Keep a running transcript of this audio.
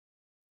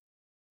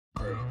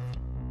Lunsford.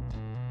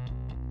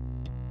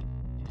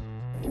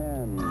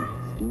 10,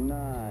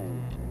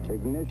 9,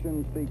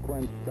 ignition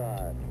sequence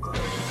start. 6,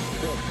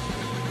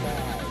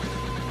 5,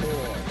 4,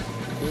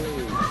 3,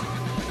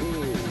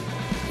 2,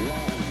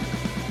 1,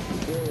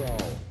 0.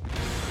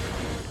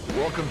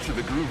 Welcome to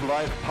the Groove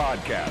Life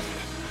Podcast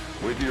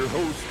with your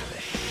host,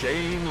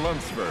 Shane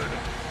Lunsford.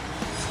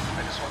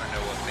 I just want to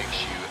know what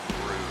makes you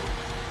groove.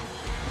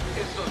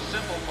 It's those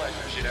simple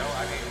pleasures, you know?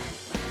 I mean,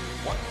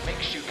 what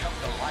makes you come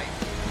to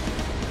life?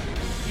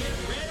 Get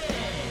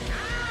ready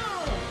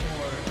now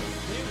for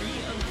Very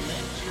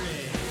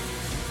Electric.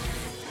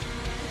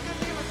 It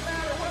doesn't even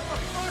matter what the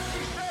fuck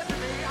he said to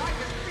me. I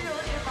can feel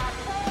it in my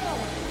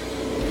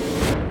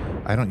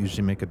bones. I don't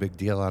usually make a big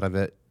deal out of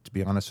it, to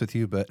be honest with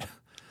you, but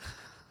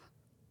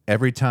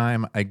every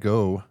time I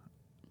go,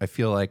 I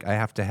feel like I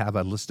have to have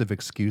a list of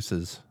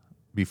excuses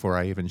before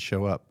I even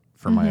show up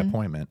for my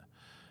appointment.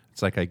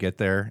 It's like I get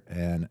there,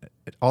 and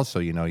also,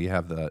 you know, you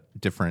have the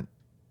different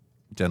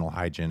dental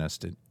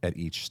hygienist at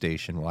each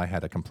station. Well, I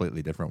had a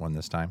completely different one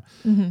this time.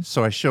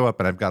 So I show up,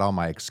 and I've got all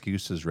my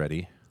excuses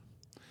ready.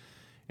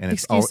 And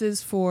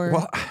Excuses for...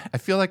 Well, I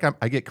feel like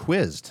I get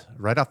quizzed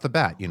right off the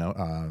bat, you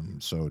know.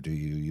 So do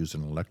you use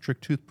an electric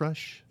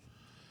toothbrush?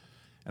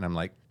 And I'm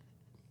like,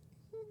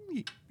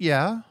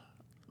 yeah.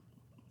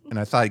 And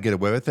I thought I'd get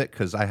away with it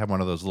because I have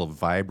one of those little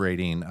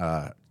vibrating,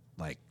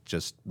 like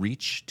just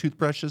reach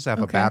toothbrushes that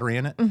have a battery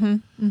in it.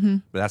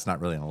 But that's not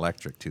really an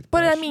electric toothbrush.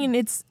 But I mean,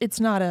 it's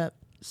not a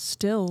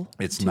still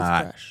it's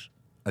toothbrush.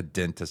 not a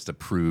dentist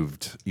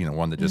approved, you know,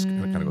 one that just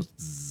kind of goes,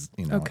 zzz,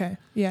 you know. Okay.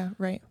 Yeah,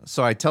 right.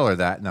 So I tell her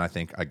that, and I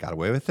think I got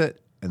away with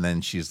it. And then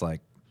she's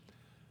like,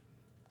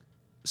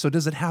 so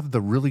does it have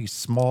the really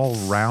small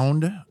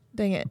round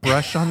Dang it.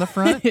 brush on the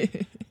front?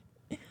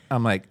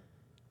 I'm like,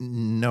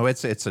 no,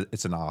 it's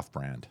an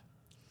off-brand.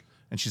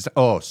 And she's like,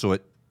 oh, so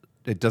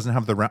it doesn't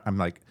have the round. I'm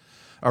like,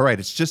 all right,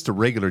 it's just a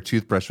regular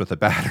toothbrush with a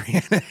battery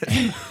in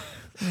it.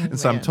 And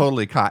so I'm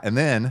totally caught. And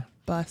then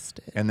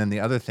Busted. the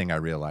other thing I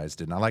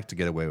realized, and I like to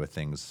get away with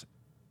things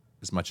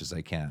as much as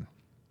I can,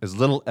 is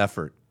little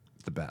effort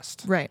the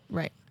best. Right.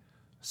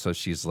 So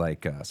she's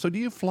like, so do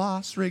you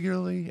floss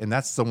regularly? And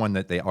that's the one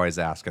that they always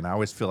ask. And I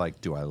always feel like,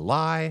 do I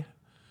lie?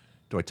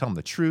 Do I tell them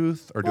the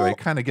truth? Or do I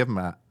kind of give them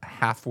a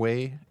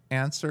halfway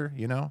answer,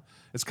 you know?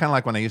 It's kind of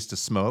like when I used to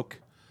smoke.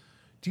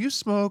 Do you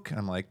smoke? And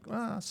I'm like,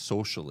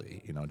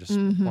 socially, you know, just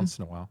once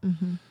in a while.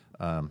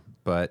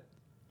 But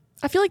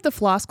I feel like the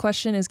floss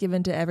question is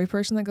given to every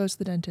person that goes to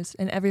the dentist,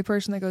 and every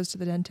person that goes to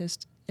the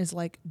dentist is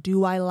like,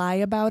 do I lie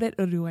about it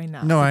or do I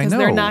not? No, I know. Because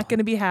they're not going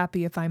to be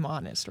happy if I'm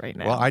honest right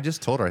now. well, I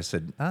just told her, I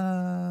said,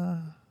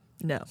 no.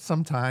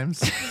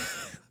 sometimes.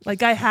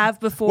 Like I have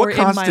before What in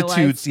my life.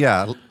 constitutes,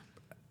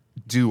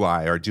 do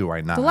I or do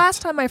I not? The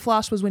last time I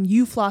flossed was when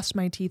you flossed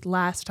my teeth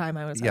last time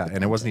I was at the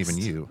and it wasn't even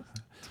dentist. you.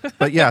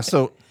 But yeah,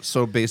 so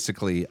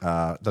basically,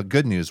 the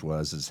good news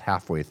is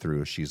halfway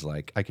through, she's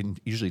like, I can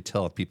usually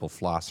tell if people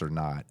floss or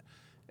not,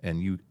 and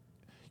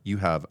you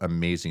have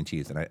amazing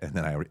teeth. And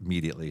then I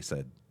immediately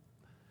said,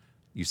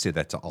 you say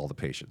that to all the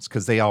patients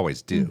because they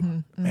always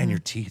do. Man, your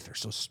teeth are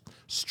so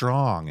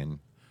strong.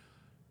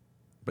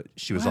 But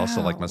she was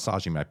also like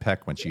massaging my pec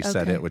when she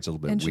said it, which is a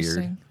little bit weird.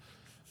 Interesting.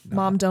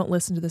 Mom, don't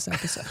listen to this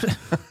episode.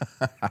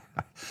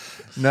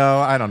 No,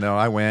 I don't know.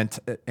 I went,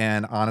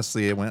 and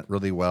honestly, it went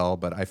really well.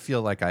 But I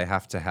feel like I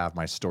have to have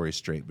my story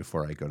straight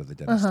before I go to the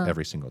dentist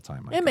every single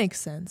time. It makes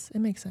sense.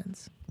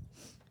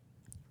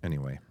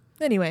 Anyway.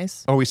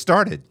 Anyways. Oh, we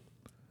started.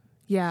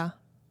 Yeah.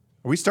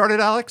 We started,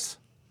 Alex?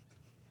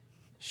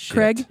 Shit.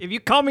 Craig? If you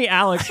call me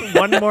Alex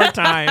one more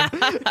time,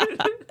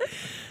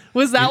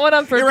 Was that one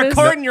on purpose? you're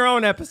recording your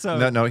own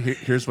episode. No.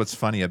 Here's what's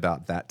funny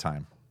about that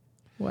time.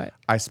 What?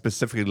 I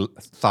specifically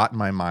thought in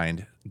my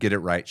mind, get it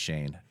right,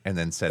 Shane, and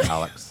then said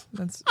Alex.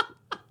 That's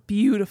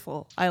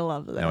beautiful. I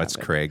love that. No, it's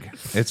Craig.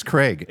 It's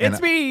Craig.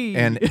 It's me.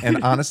 And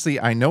honestly,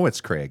 I know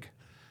it's Craig.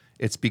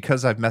 It's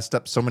because I've messed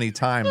up so many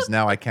times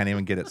now I can't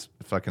even get it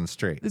fucking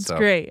straight. It's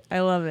great. I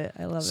love it.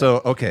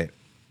 So, okay.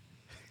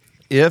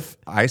 If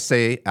I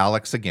say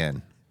Alex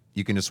again,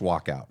 you can just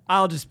walk out.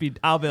 I'll be like,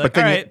 But all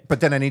then, right, but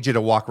then I need you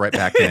to walk right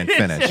back in and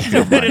finish. if you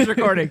don't mind. finish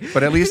recording.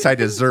 But at least I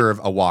deserve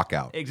a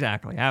walkout.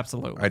 Exactly,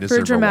 absolutely. I deserve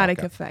For a dramatic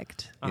walkout.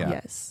 effect. Yeah.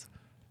 Yes.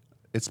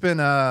 It's been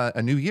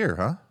a new year,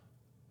 huh?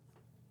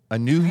 A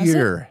new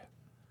year,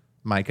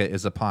 Micah,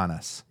 is upon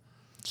us.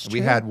 We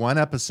true. had one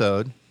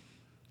episode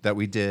that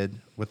we did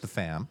with the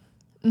fam.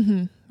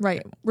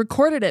 Right.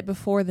 Recorded it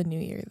before the new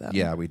year, though.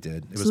 Yeah, we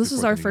did. It So this is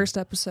before our the new first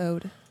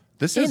episode.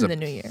 This in is the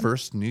new year.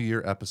 First New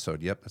Year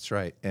episode. Yep, that's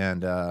right.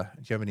 And do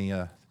you have any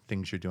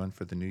things you're doing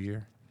for the new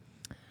year?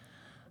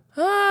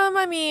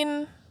 I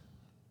mean,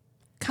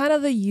 kind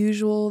of the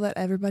usual that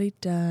everybody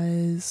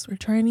does. We're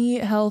trying to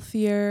eat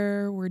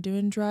healthier. We're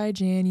doing dry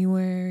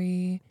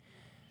January.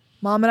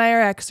 Mom and I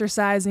are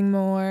exercising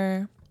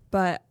more.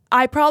 But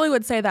I probably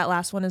would say that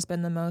last one has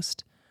been the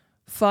most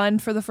fun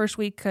for the first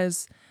week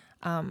because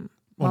Well,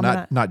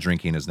 not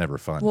drinking is never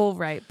fun. well,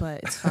 right,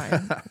 but it's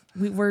fine.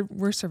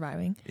 we're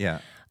surviving. Yeah.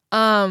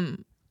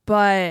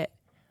 But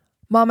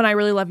Mom and I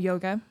really love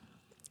yoga.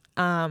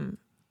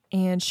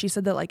 And she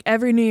said that like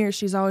every New Year,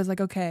 she's always like,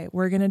 okay,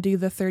 we're going to do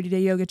the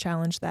 30-day yoga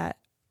challenge that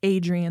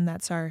Adrienne,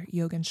 that's our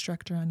yoga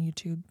instructor on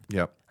YouTube.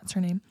 Yep. That's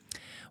her name.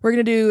 We're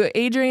going to do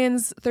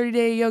Adrienne's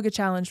 30-day yoga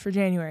challenge for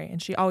January.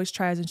 And she always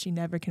tries and she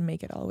never can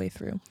make it all the way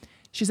through.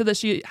 She said that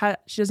she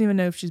doesn't even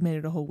know if she's made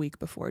it a whole week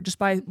before, just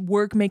by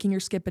work making her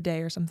skip a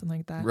day or something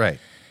like that. Right.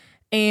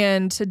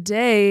 And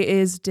today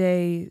is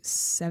day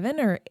 7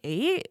 or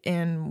 8,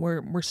 and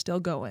we're still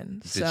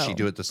going. Did she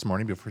do it this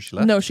morning before she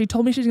left? No, she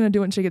told me she's going to do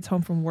it when she gets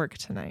home from work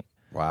tonight.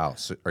 Wow.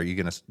 So are you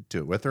going to do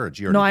it with her, or did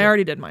you already No, do I it?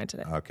 already did mine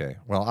today. Okay.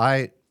 Well,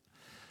 I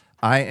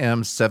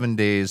am 7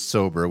 days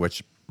sober,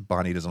 which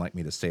Bonnie doesn't like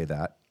me to say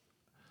that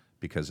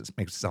because it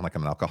makes it sound like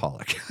I'm an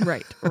alcoholic.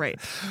 Right.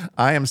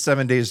 I am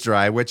 7 days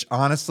dry, which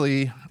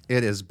honestly,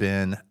 it has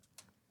been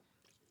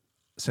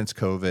since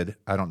COVID.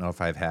 I don't know if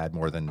I've had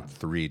more than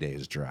 3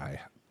 days dry.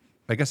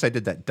 I guess I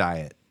did that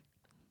diet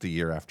the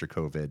year after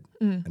COVID,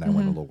 and I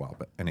went a little while.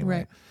 But anyway,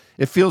 Right.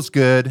 It feels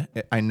good.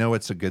 I know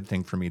it's a good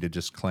thing for me to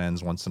just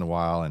cleanse once in a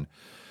while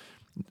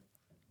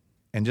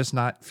and just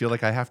not feel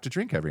like I have to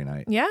drink every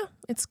night. Yeah,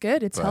 it's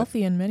good. It's But-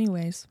 healthy in many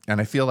ways.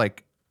 And I feel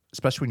like,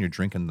 especially when you're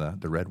drinking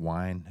the red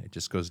wine, it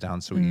just goes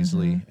down so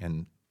easily.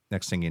 And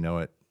next thing you know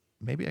it,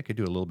 maybe I could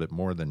do a little bit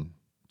more than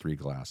 3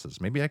 glasses.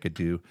 Maybe I could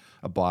do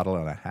a bottle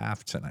and a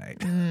half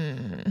tonight.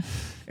 And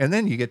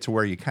then you get to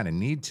where you kind of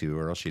need to,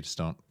 or else you just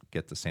don't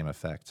get the same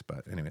effect.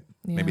 But anyway,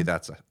 maybe Yeah.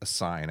 that's a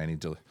sign. I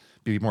need to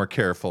be more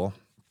careful.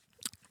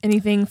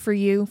 Anything for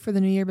you for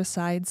the new year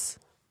besides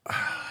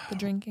the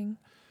drinking?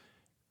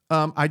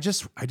 I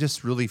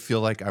just really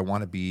feel like I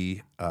want to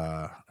be,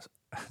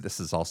 this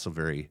is also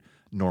very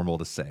normal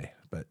to say,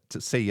 but to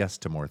say yes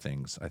to more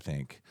things, I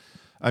think.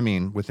 I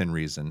mean, within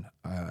reason.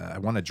 I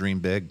want to dream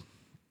big.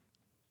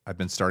 I've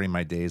been starting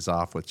my days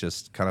off with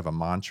just kind of a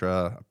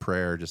mantra, a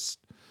prayer, just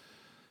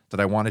that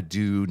I want to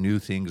do new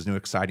things, new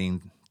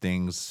exciting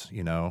things,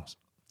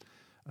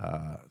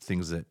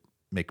 things that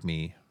make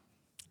me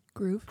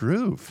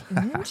groove.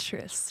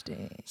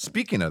 Interesting.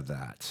 Speaking of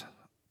that,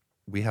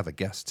 we have a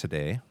guest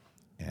today.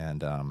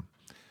 And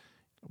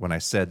when I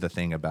said the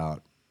thing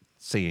about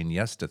saying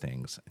yes to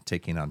things,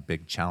 taking on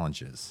big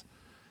challenges,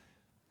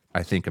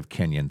 I think of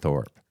Kenyon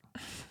Thorp.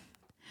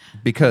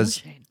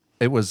 Because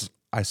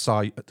I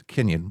saw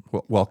Kenyon,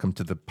 welcome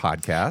to the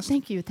podcast.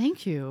 Thank you.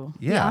 The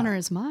Yeah. honor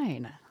is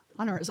mine.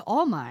 Honor is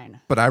all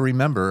mine. But I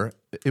remember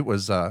it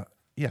was, that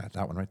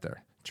one right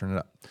there. Turn it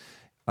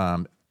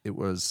up. It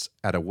was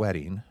at a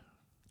wedding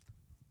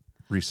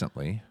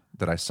recently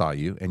that I saw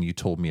you, and you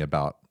told me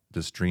about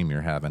this dream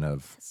you're having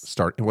of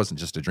it wasn't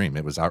just a dream,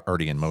 it was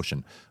already in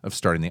motion, of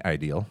starting the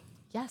Ideal.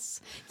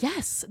 Yes.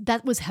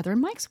 That was Heather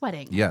and Mike's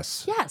wedding.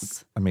 Yes.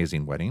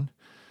 Amazing Wedding.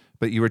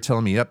 But you were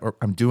telling me, yep,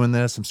 I'm doing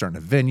this. I'm starting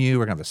a venue.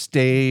 We're going to have a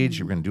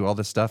stage. We're going to do all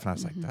this stuff. And I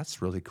was like, that's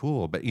really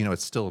cool. But,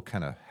 it's still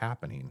kind of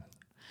happening.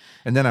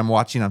 And then I'm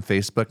watching on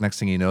Facebook. Next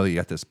thing you know, you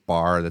got this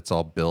bar that's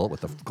all built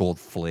with the gold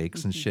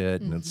flakes and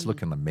shit. And it's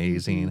looking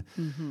amazing.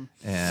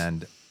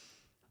 And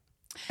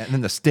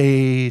then the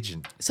stage.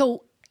 And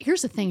So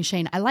here's the thing,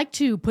 Shane. I like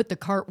to put the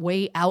cart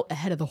way out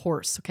ahead of the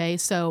horse, okay?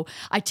 So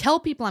I tell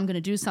people I'm going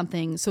to do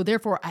something, so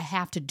therefore I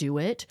have to do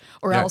it,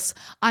 or Yeah. else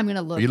I'm going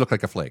to look... you look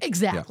like a flake.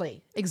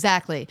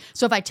 Exactly.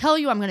 So if I tell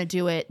you I'm going to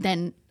do it,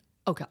 then,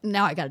 okay,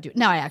 now I got to do it.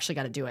 Now I actually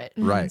got to do it.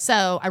 Right.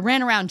 So I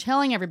ran around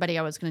telling everybody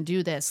I was going to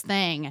do this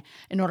thing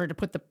in order to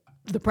put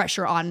the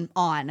pressure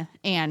on.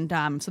 And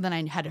so then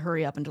I had to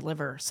hurry up and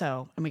deliver.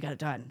 And we got it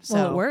done. So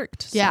Well, it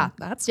worked. So Yeah.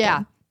 that's yeah.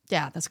 good.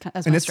 Yeah, that's And my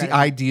it's the strategy.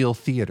 Ideal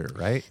Theater,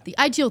 right? The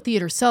Ideal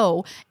Theater.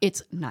 So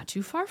it's not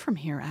too far from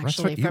here,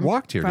 actually. right. You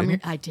walked here, didn't you?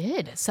 I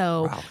did.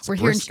 So Wow, it's a we're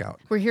here. brisk out.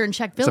 We're here in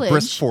Czech It's Village. a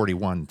brisk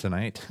 41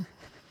 tonight.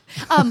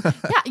 Yeah,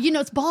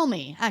 it's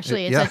balmy.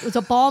 Actually, it's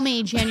a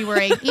balmy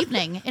January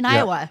evening in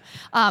Iowa.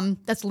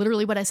 That's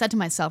literally what I said to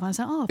myself. I was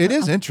like, oh, It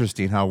is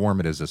interesting how warm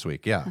it is this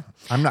week. Yeah.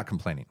 I'm not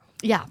complaining.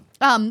 yeah.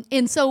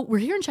 And so we're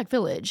here in Czech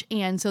Village,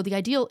 and so the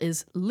Ideal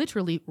is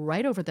literally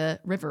right over the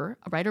river,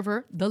 right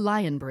over the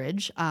Lion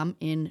Bridge,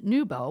 in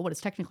Newbo, what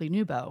is technically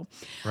Newbo,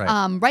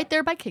 Right. right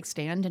there by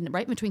Kickstand, and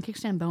right between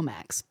Kickstand and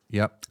Bomax.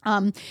 Yep.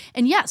 And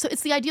yeah, so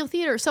it's the Ideal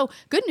Theater. So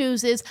good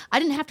news is I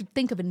didn't have to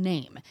think of a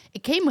name.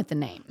 It came with the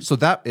name. So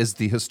that is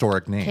the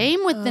historic name.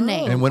 Came with the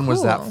name. And when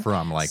was that cool.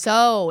 from? Like,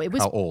 So it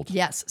was how old?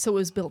 Yes, so it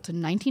was built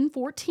in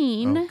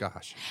 1914. Oh,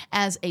 gosh.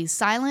 As a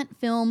silent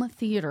film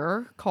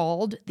theater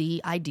called the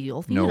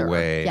Ideal Theater. No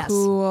way. Yes.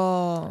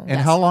 Cool.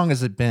 And how long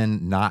has it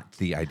been not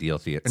the Ideal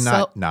Theater?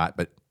 But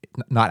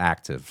not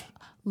active.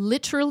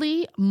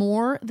 Literally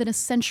more than a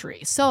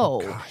century.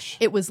 So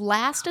it was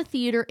last a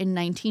theater in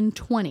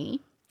 1920,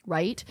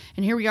 right?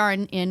 And here we are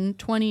in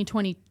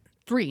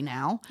 2023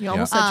 now. You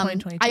almost said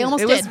 2022. I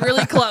almost it did. was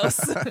really close.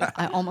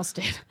 I almost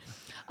did.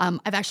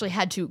 I've actually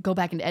had to go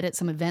back and edit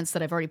some events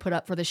that I've already put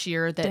up for this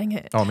year. That, Dang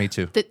it. Oh, me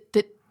too. That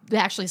they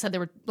actually said they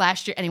were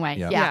last year. Anyway,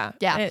 Yeah.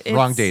 yeah. It's-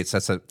 Wrong dates.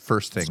 That's the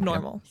first thing. It's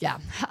normal. Yeah.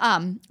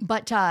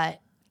 But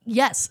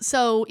yes,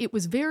 so it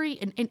was very,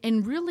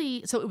 and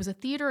really, so it was a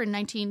theater in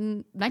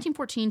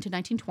 1914 to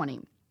 1920.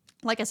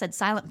 like I said,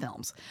 silent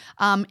films.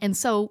 And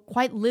so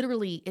quite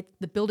literally,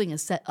 the building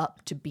is set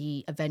up to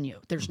be a venue.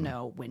 There's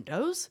no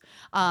windows.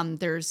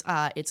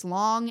 It's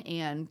long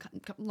and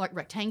like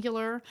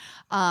rectangular.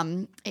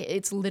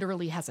 It's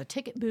literally has a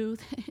ticket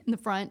booth in the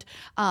front,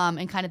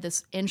 and kind of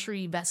this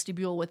entry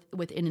vestibule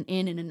with an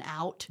in and an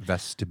out.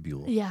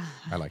 Vestibule. Yeah.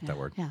 I like that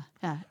word. Yeah.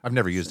 I've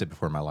never used it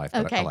before in my life,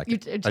 but I like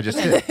it. I just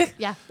did. did.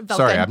 Yeah. it felt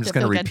Sorry, good. I'm just It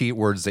going to felt good. repeat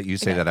words that you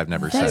say that I've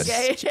never said.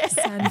 Okay.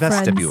 San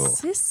Vestibule.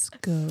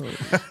 Francisco.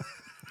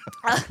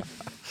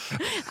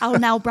 Oh,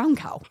 now brown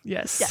cow.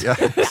 Yes. Yeah.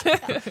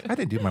 I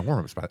didn't do my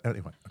warm-ups, but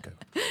anyway, okay.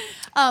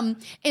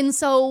 And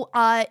so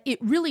it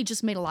really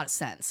just made a lot of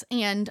sense.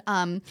 And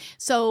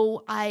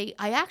so I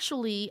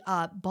actually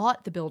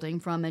bought the building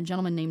from a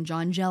gentleman named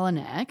John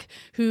Jelinek,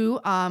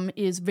 who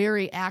is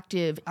very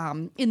active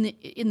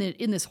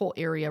in this whole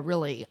area,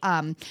 really.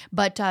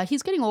 But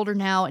he's getting older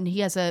now, and he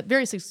has a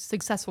very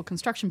successful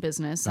construction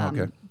business,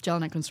 Okay.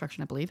 Jelinek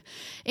Construction, I believe.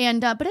 And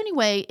but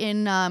anyway,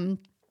 in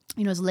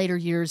his later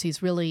years,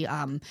 he's really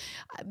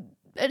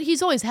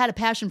he's always had a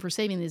passion for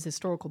saving these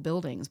historical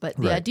buildings. But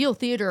the Right. Ideal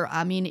Theater,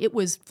 I mean, it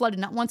was flooded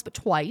not once but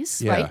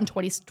twice, Yeah. right? In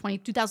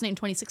 2008 and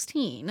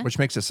 2016. Which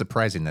makes it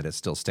surprising that it's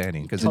still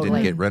standing because it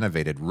Totally. didn't get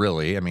renovated,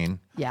 really. I mean,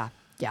 Yeah.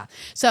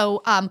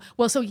 So,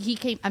 so he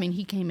came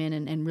in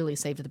and really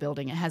saved the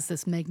building. It has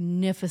this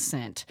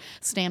magnificent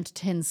stamped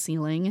tin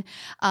ceiling.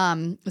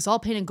 It's all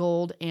painted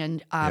gold.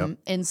 And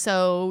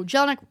so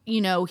Jelinek,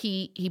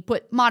 he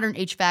put modern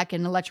HVAC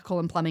and electrical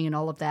and plumbing and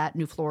all of that,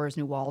 new floors,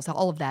 new walls,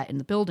 all of that in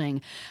the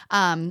building,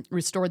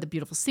 restored the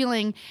beautiful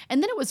ceiling.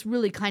 And then it was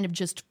really kind of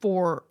just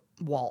for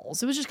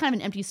walls. It was just kind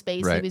of an empty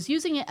space. Right. He was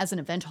using it as an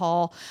event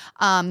hall.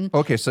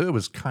 okay, so it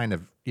was kind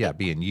of,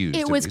 being used.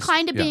 It at was least.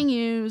 kind of being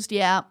used,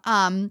 yeah.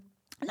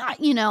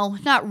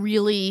 Not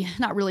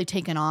really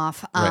taken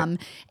off. Right.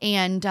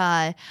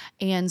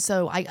 And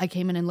so I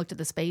came in and looked at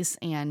the space,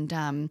 and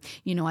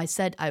I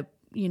said,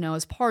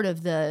 as part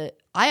of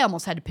I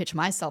almost had to pitch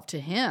myself to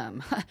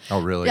him.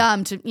 Oh, really?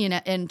 He He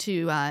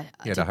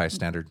had a high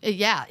standard.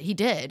 Yeah, he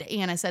did.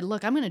 And I said,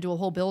 look, I'm going to do a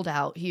whole build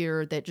out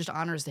here that just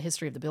honors the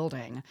history of the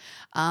building.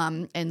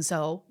 And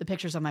so the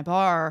pictures on my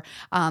bar,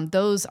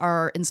 those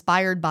are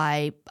inspired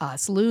by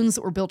saloons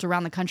that were built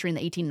around the country in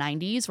the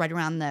 1890s, right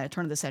around the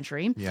turn of the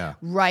century. Yeah.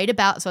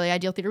 So the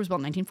Ideal Theater was built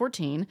in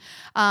 1914.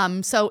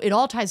 So it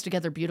all ties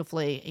together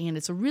beautifully, and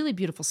it's a really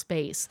beautiful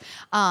space.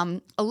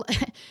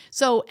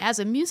 So as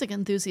a music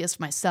enthusiast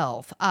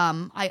myself,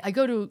 I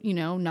go to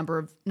number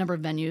of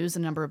venues, a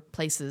number of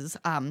places,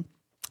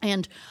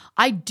 and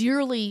I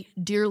dearly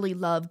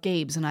love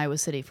Gabe's in Iowa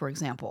City, for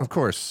example. Of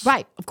course.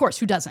 Right, of course.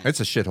 Who doesn't? It's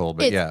a shithole,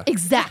 but yeah.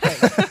 Exactly.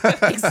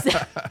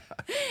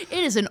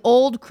 It is an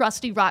old,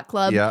 crusty rock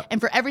club, Yeah.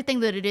 and for everything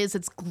that it is,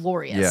 it's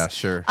glorious. Yeah,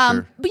 sure.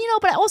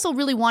 But I also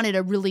really wanted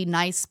a really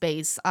nice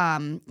space,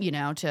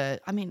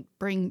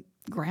 bring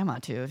grandma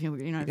to if you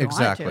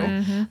Exactly.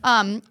 wanted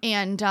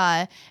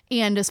to.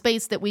 And a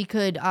space that we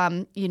could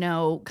kind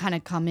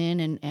of come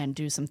in and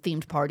do some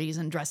themed parties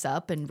and dress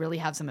up and really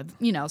have some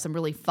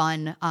really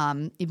fun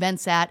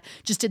events at.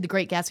 Just did the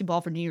Great Gatsby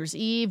Ball for New Year's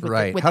Eve.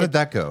 Right. How did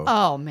that go?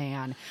 Oh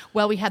man.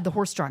 Well, we had the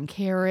horse-drawn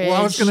carriage.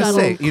 Well, I was going to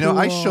say, shuttle.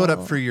 I showed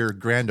up for your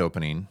grand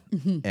opening,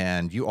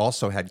 and you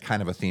also had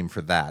kind of a theme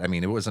for that. I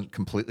mean, it wasn't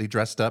completely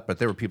dressed up, but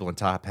there were people in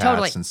top hats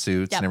Totally. and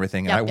suits Yep. and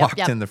everything. Yep, And I yep, walked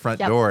yep, in the front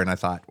yep. door, and I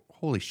thought,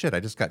 holy shit, I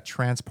just got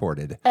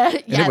transported. And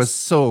it Yes. was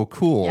so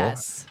cool.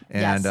 Yes.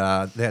 And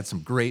Yes. they had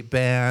some great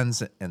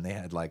bands, and they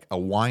had like a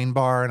wine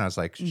bar, and I was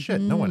like, shit,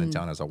 no one in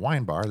town has a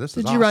wine bar. This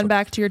is Did you run awesome.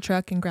 back to your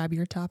truck and grab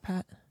your top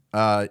hat?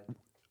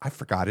 I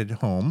forgot it at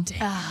home,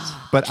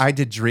 but I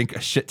did drink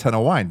a shit ton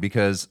of wine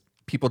because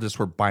people just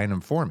were buying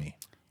them for me.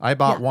 I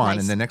bought Yeah, one, nice,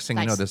 and the next thing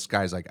you know, nice. this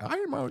guy's like, I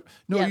know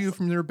Yes. you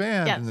from their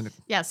band. Yes, And then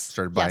yes,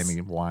 started buying yes.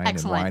 me wine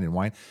Excellent. and wine and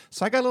wine.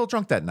 So I got a little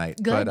drunk that night.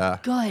 Good,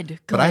 but, good.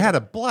 But I had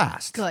a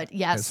blast. Good, Had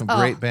yes. some Oh,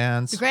 great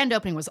bands. The grand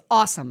opening was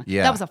awesome.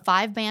 Yeah. That was a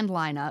 5-band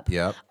lineup.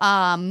 Yep.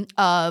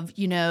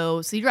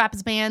 Of Cedar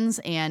Rapids bands,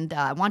 and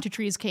Want Two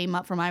Trees came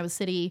up from Iowa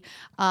City,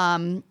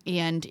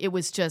 and it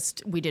was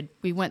just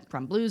we went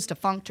from blues to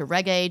funk to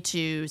reggae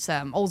to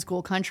some old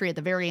school country at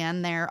the very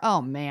end there.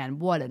 Oh man,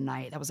 what a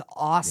night! That was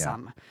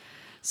awesome.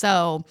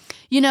 So,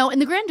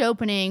 and the grand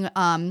opening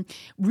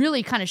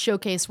really kind of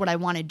showcased what I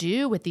want to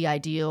do with the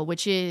Ideal,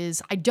 which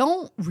is I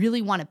don't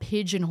really want to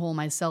pigeonhole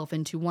myself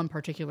into one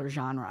particular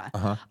genre.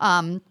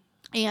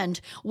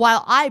 And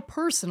while I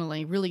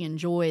personally really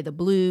enjoy the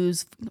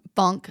blues,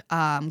 funk,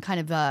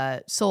 kind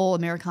of soul,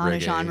 Americana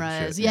Reggae,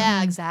 genres, shit,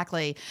 yeah,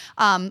 exactly.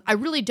 I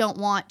really don't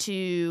want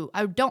to.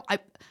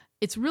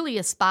 It's really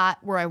a spot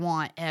where I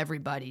want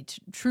everybody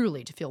to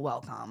truly to feel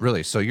welcome.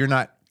 Really? So you're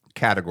not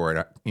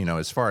categorized,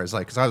 as far as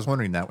because I was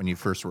wondering that when you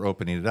first were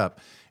opening it up,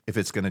 if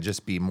it's going to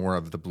just be more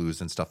of the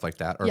blues and stuff like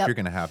that, or if Yep. you're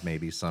going to have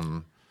maybe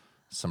some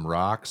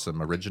rock,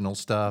 some original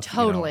stuff.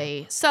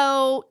 Totally.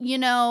 So,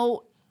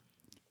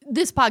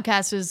 this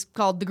podcast is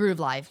called The Groove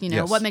Life,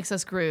 Yes. what makes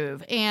us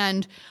groove.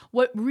 And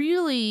what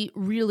really,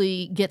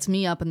 really gets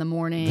me up in the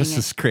morning. This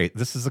is great.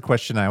 This is a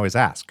question I always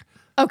ask.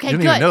 Okay, You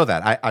don't good. even know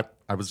that.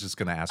 I was just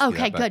going to ask you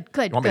Okay, that. but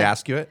good. You want me to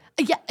ask you it?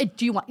 Yeah.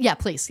 Do you want? Yeah,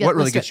 please. Yeah, What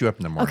really let's do gets it. you up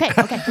in the morning?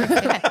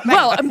 Okay.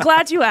 Well, I'm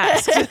glad you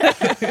asked.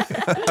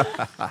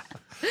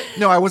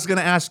 No, I was going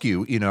to ask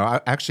you,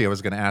 I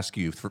was going to ask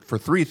you for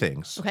three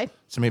things. Okay.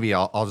 So maybe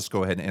I'll just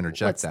go ahead and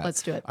interject that.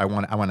 Let's do it. I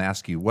want to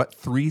ask you, what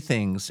three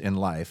things in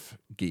life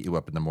get you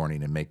up in the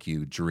morning and make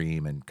you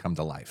dream and come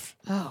to life?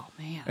 Oh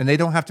man. And they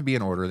don't have to be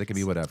in order. They can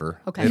be whatever.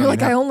 Okay. They You're don't like,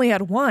 even I have- only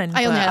had one.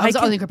 I was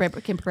but only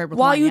prepared with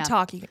while one, you yeah.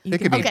 talk, you It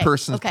could be Okay,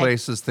 persons, okay.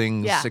 places,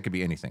 things. Yeah. It could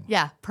be anything.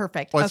 Yeah.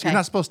 Perfect. Well, okay. you're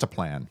not supposed to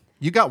plan.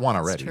 You got one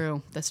already.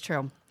 That's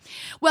true.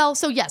 Well,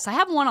 so yes, I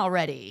have one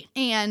already,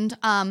 and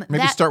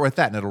Maybe start with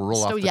that, and it'll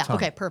roll off the tongue.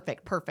 Okay,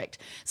 perfect.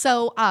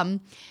 So I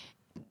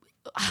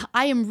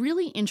am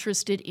really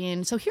interested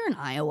in. So here in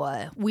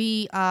Iowa,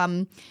 we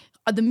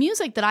the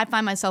music that I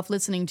find myself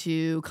listening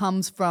to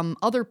comes from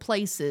other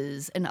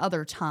places and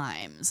other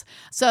times.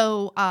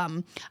 So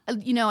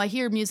I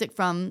hear music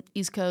from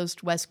East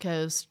Coast, West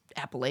Coast,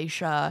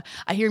 Appalachia.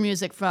 I hear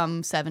music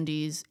from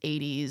 70s,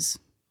 80s.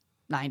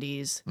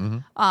 90s.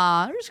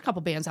 There's a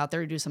couple bands out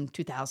there who do some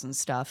 2000s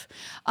stuff.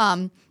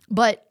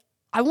 But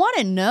I want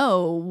to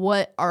know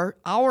what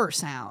our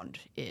sound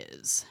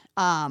is.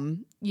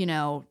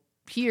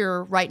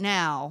 Here right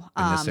now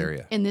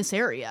in this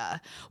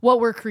area, what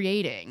we're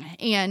creating.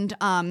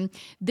 And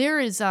there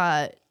is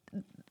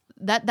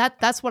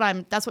that's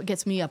what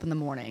gets me up in the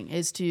morning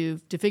is to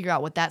figure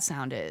out what that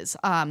sound is.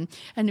 And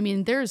I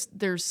mean, there's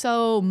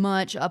so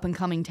much up and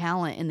coming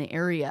talent in the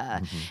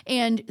area,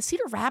 and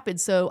Cedar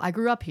Rapids. So I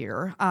grew up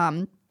here,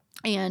 and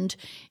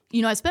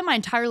I spent my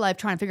entire life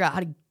trying to figure out how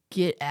to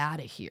get out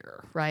of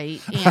here,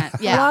 right? And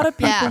A lot of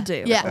people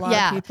do. Yeah, A lot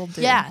of people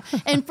do. Yeah,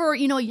 and for a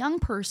young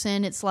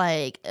person, it's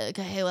like,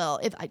 okay, well,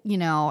 if I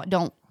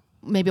don't.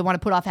 Maybe I want to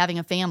put off having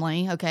a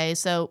family. Okay,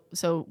 so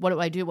what do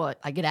I do? Well,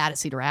 I get out of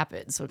Cedar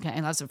Rapids. Okay,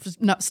 and that's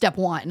step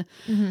one.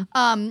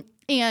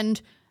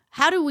 And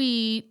how do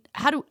we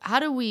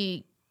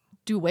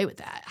do away with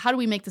that? How do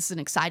we make this an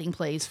exciting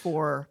place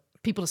for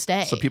people to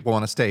stay? So people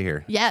want to stay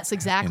here. Yes,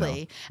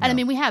 exactly. And I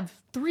mean, we have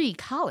 3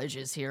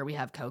 colleges here. We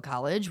have Coe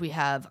College. We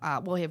have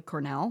we have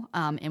Cornell,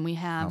 and we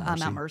have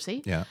Mount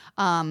Mercy. Yeah.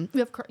 We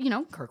have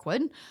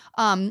Kirkwood.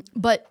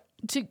 But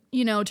to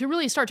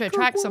really start to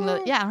attract some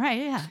of the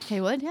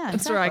Haywood,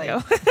 That's where I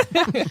go.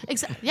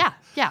 Yeah.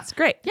 It's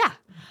great. Yeah.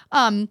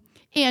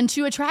 And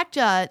to attract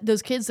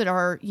those kids that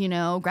are,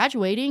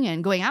 graduating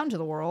and going out into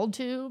the world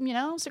to,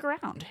 stick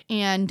around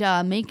and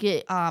make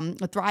it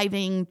a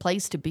thriving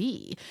place to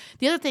be.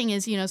 The other thing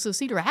is, so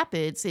Cedar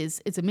Rapids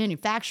it's a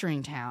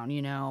manufacturing town,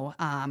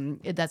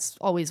 that's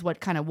always what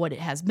it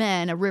has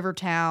been, a river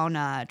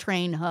town,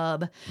 train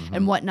hub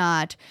and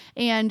whatnot.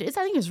 And I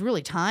think it's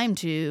really time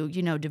to,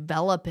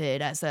 develop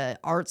it as a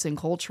arts and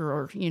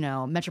culture,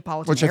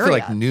 metropolitan Which area.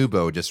 I feel like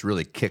Nubo just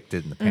really kicked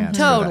it in the pants.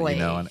 Totally. For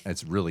that, and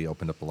it's really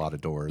opened up a lot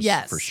of doors.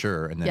 Yes. For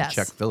sure. And then Yes.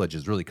 Czech Village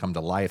has really come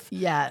to life.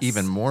 Yes.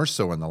 Even more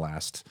so in the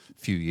last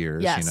few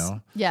years,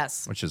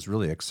 Yes. which is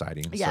really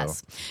exciting.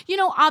 Yes.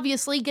 So.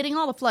 Obviously getting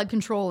all the flood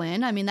control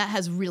in, I mean, that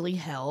has really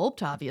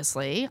helped,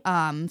 obviously.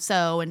 And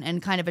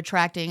kind of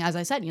attracting, as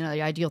I said,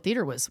 the Ideal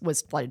Theater was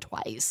flooded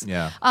twice.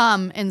 Yeah.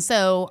 And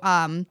so,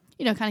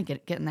 kind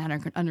of getting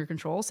that under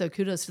control. So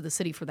kudos to the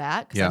city for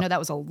that. Because I know that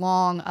was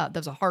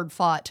a hard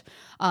fought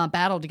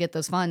battle to get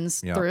those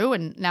funds through.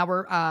 And now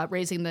we're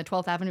raising the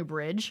 12th Avenue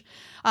Bridge,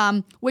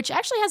 which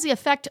actually has the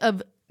effect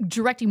of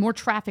directing more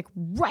traffic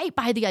right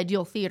by the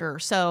Ideal Theater.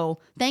 So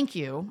thank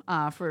you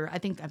for, I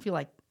feel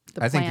like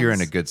I think you're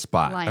in a good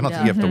spot. I don't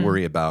think you have to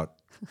worry about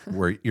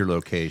where your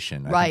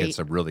location. I think it's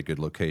a really good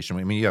location.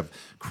 I mean, you have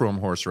Chrome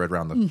Horse right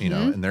around the,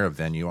 and they're a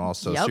venue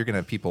also. So you're going to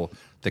have people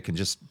that can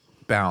just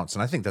bounce.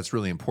 And I think that's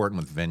really important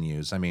with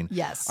venues. I mean,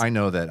 I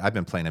know that I've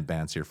been playing in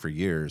bands here for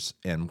years,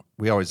 and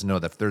we always know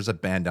that if there's a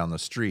band down the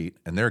street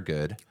and they're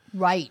good,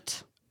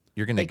 right,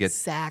 you're going to get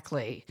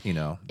the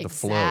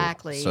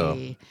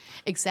flow.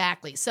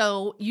 Exactly.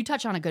 So you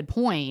touch on a good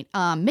point.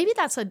 Maybe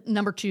that's a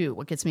number 2.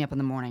 What gets me up in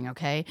the morning?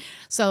 Okay.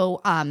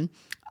 So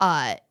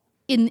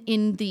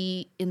in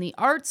the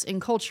arts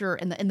and culture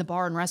and in the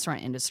bar and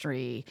restaurant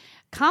industry,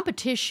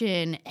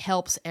 competition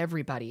helps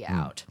everybody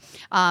out.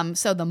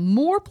 So the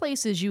more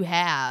places you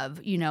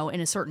have, in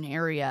a certain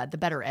area, the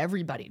better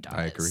everybody does.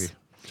 I agree.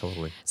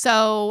 Totally.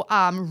 So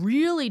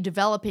really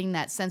developing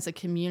that sense of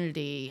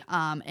community,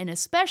 and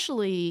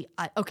especially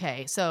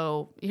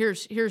so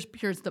here's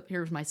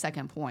my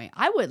second point.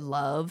 I would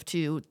love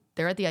to,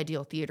 there at the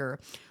Ideal Theater,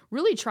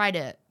 really try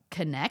to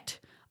connect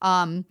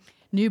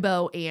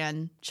Nubo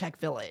and Czech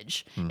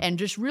Village and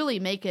just really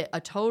make it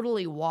a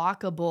totally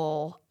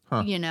walkable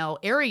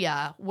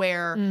area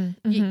where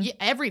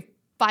every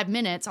 5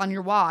 minutes on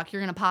your walk,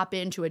 you're going to pop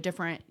into a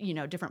different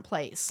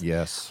place.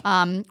 Yes.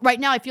 Right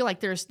now, I feel like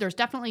there's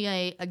definitely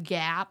a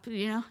gap.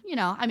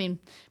 I mean,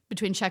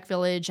 between Czech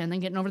Village and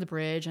then getting over the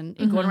bridge and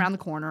going around the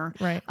corner.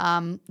 Right.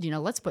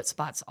 Let's put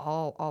spots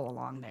all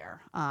along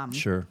there.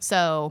 Sure.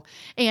 So,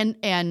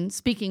 and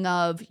speaking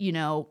of,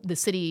 the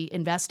city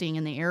investing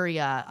in the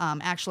area,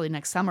 actually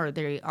next summer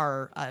they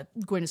are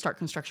going to start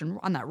construction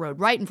on that road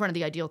right in front of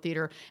the Ideal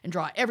Theater and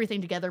draw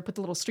everything together. Put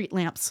the little street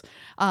lamps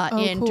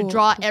in cool. to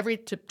draw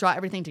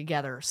everything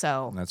together.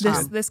 So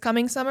That's This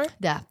coming summer?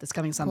 yeah, this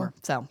coming summer.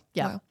 So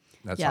yeah. Wow.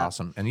 That's Yeah.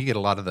 awesome. And you get a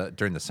lot of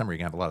during the summer, you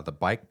can have a lot of the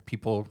bike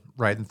people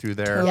riding through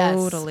there. Yes.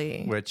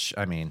 Totally. Which,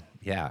 I mean,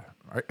 yeah.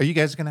 Are you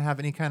guys going to have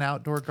any kind of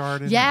outdoor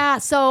garden? Yeah,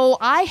 so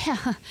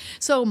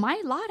so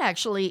my lot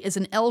actually is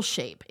an L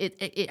shape.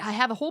 I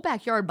have a whole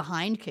backyard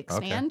behind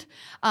kickstand.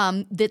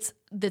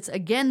 That's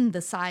again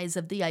the size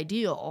of the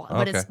Ideal,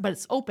 but Okay.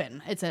 it's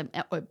open. It's a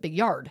big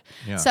yard.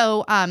 Yeah.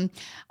 So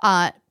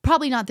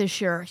probably not this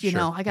year.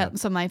 Sure, I got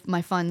some of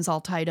my funds all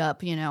tied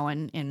up.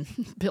 In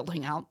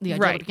building out the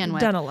Ideal Right. to begin You've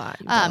with. done a lot.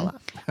 You've done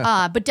a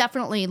lot. But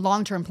definitely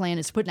long-term plan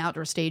is to put an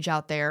outdoor stage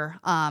out there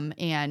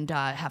and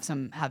have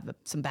some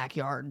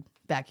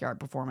backyard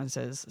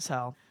performances.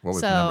 So What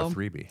would number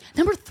 3 be?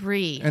 Number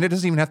 3. And it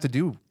doesn't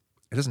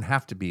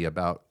have to be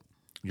about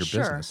your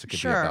business. It could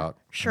be about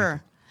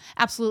Sure.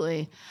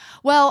 Absolutely.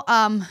 Well,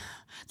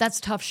 that's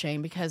tough,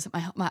 Shane, because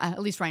my at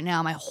least right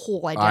now my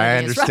whole identity I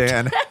is wrapped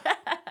understand.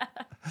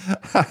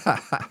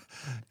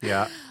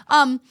 Yeah.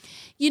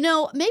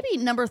 Maybe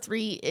number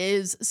 3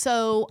 is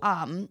so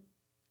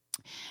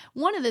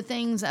one of the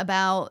things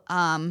about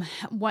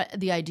what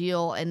the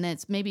Ideal, and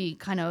that's maybe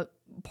kind of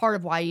part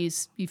of why you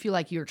feel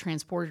like you're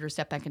transported or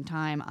step back in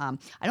time.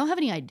 I don't have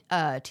any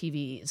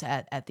TVs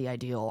at the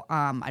Ideal.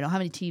 I don't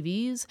have any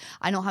TVs.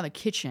 I don't have a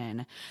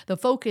kitchen. The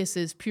focus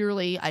is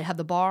purely I have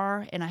the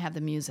bar and I have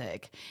the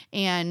music.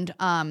 And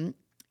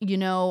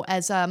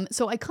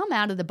so I come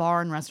out of the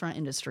bar and restaurant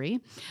industry.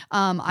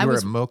 I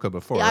was at Mocha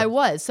before. Yeah, I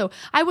was. So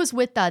I was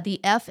with the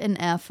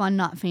F&F Fun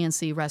Not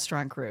Fancy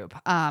restaurant group,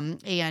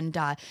 and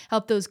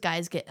helped those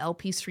guys get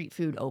LP Street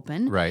Food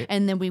open. Right.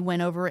 And then we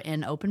went over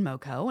and opened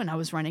Moco, and I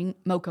was running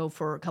Moco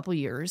for a couple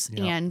years,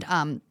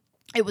 and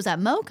it was at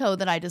Moco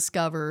that I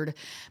discovered,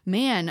 so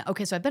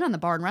I've been on the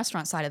bar and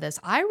restaurant side of this.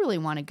 I really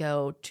want to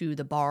go to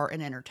the bar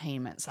and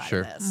entertainment side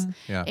Sure. of this.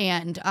 Yeah.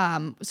 And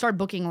started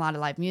booking a lot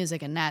of live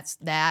music, and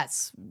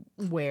that's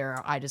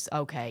where I just,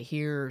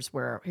 here's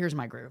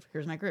my groove.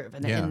 Here's my groove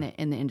in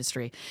the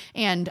industry.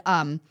 And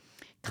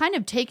kind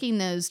of taking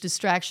those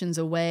distractions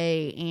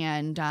away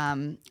and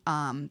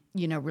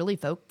really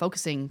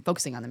focusing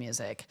on the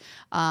music.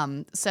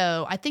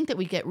 So I think that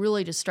we get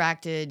really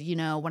distracted,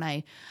 when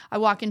I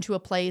walk into a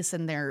place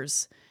and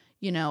there's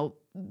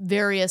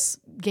various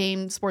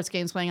sports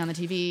games playing on the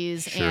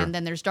TVs, Sure. and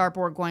then there's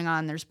dartboard going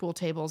on, there's pool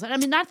tables. And I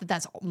mean, not that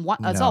that's all No,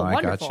 I got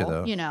wonderful,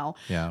 you, though.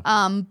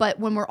 Yeah. But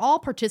when we're all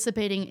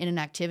participating in an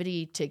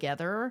activity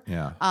together,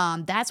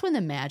 that's when the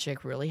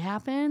magic really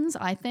happens,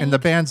 I think. And the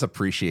bands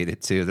appreciate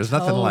it too. There's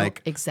nothing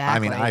like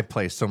exactly. I mean, I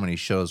play so many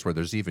shows where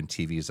there's even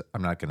TVs.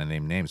 I'm not going to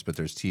name names, but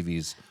there's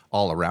TVs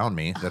all around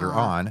me that are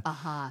on,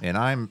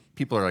 and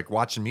people are like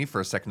watching me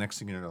for a second. Next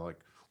thing you know, they're like,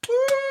 woo!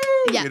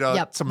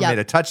 Someone made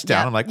a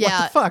touchdown. I'm like,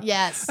 what the fuck?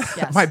 Yes.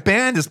 My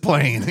band is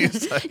playing.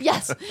 It's like-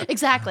 Yes,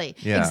 exactly.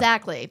 Yeah.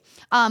 Exactly.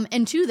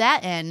 And to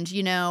that end,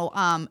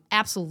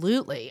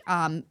 absolutely,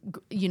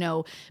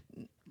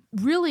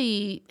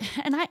 really,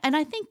 and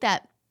I think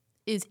that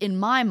is, in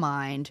my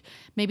mind,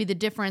 maybe the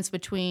difference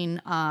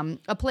between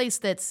a place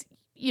that's,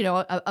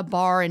 a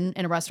bar and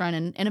a restaurant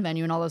and a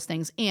venue and all those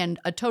things, and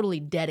a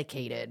totally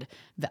dedicated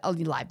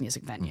live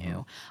music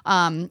venue,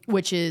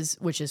 which is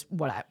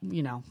what I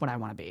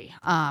want to be.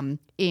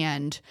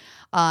 And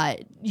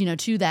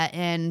to that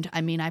end,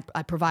 I mean,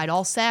 I provide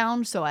all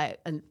sound, so I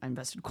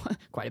invested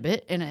quite a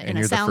bit in a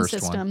you're sound the first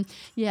system. one.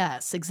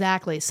 Yes,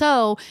 exactly.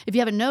 So if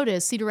you haven't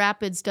noticed, Cedar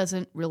Rapids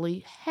doesn't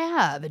really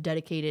have a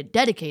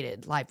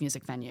dedicated live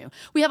music venue.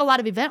 We have a lot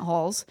of event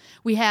halls.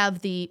 We have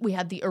the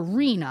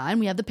arena, and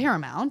we have the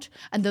Paramount,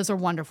 and those are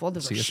wonderful.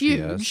 Those are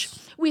huge.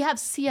 We have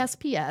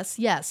CSPS,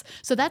 yes.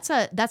 So that's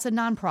a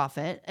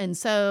nonprofit, and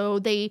so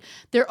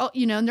they're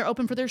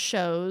open for their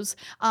shows,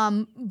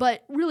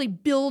 but really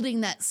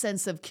building that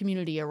sense of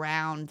community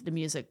around the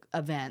music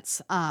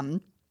events.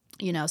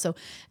 So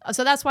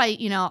that's why,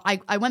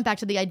 I went back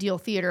to the Ideal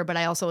Theater, but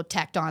I also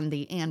tacked on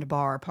the and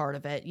bar part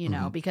of it,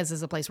 because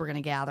it's a place we're going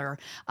to gather,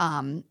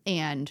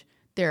 and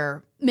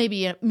there may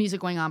be music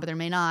going on, but there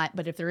may not.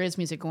 But if there is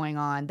music going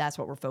on, that's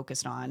what we're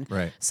focused on.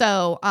 Right.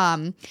 So,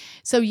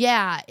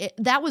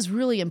 that was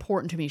really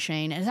important to me,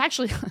 Shane. And it's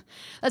actually,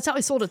 that's how I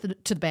sold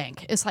it to the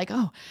bank. It's like,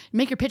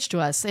 make your pitch to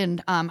us.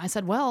 And I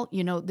said, well,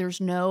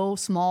 there's no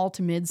small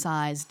to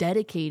mid-size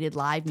dedicated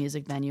live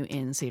music venue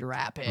in Cedar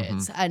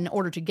Rapids. And in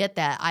order to get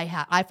that,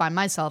 I find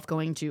myself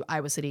going to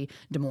Iowa City,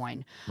 Des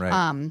Moines.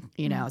 Right.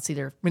 It's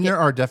either. I mean, there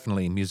are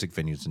definitely music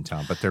venues in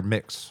town, but they're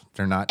mixed.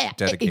 They're not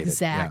dedicated.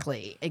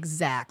 Exactly.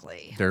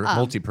 exactly. They're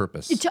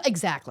multi-purpose.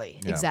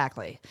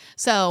 Exactly.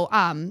 So,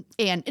 and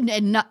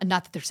not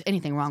that there's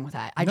anything wrong with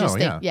that. I just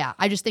think,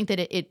 I just think that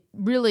it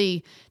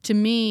really, to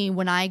me,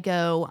 when I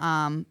go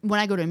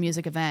to a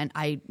music event,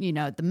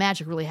 the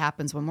magic really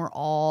happens when we're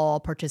all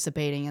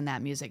participating in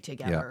that music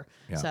together.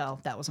 Yeah. So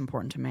that was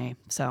important to me.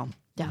 So,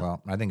 yeah.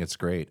 Well, I think it's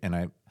great. And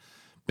I've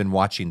been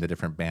watching the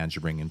different bands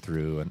you're bringing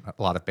through, and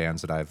a lot of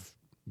bands that I've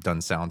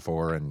done sound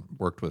for and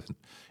worked with,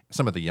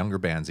 some of the younger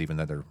bands even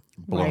that are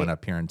blowing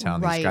up here in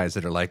town. These guys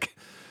that are like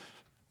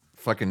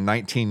fucking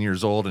 19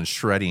 years old and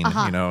shredding,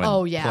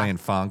 and playing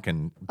funk,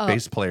 and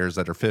bass players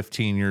that are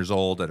 15 years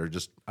old that are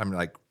just, I'm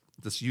like,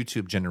 this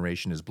YouTube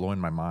generation is blowing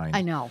my mind.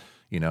 I know.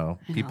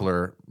 People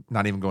are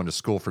not even going to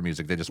school for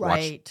music. They just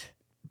watch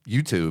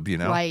YouTube,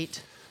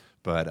 Right.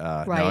 But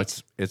no,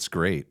 it's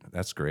great.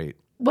 That's great.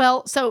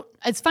 Well, so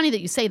it's funny that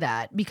you say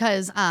that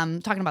because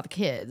talking about the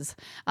kids,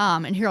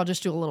 and here I'll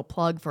just do a little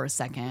plug for a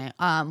second.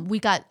 We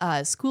got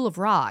School of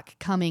Rock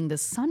coming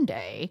this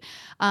Sunday,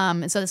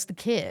 and so it's the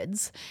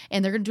kids,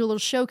 and they're going to do a little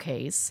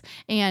showcase.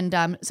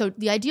 And so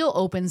the Ideal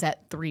opens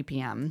at 3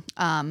 p.m.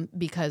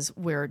 Because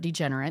we're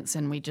degenerates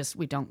and we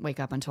don't wake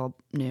up until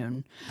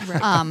noon.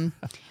 Right.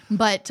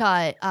 But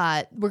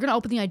we're going to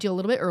open the Ideal a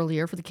little bit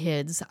earlier for the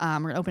kids. We're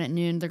going to open at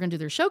noon. They're going to do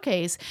their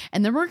showcase,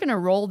 and then we're going to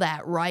roll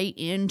that right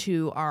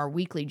into our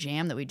weekly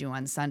jam that we do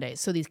on Sundays.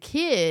 So these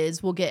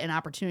kids will get an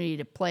opportunity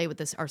to play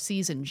with our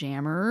seasoned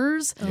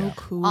jammers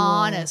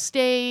on a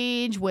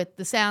stage with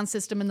the sound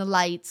system and the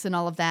lights and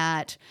all of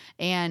that.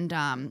 And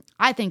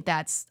I think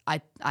that's.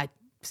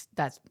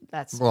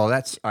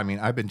 Well, I mean,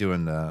 I've been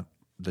doing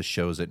the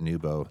shows at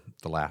Nubo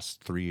the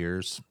last 3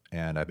 years,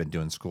 and I've been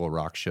doing School of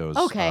Rock shows.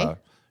 Okay.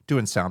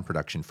 Doing sound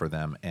production for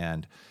them,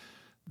 and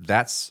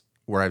that's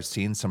where I've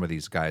seen some of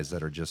these guys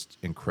that are just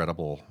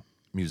incredible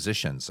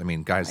musicians. I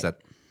mean, guys that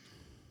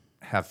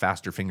have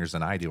faster fingers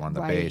than I do on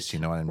the bass,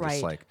 and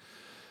just like,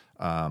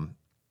 I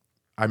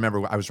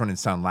remember I was running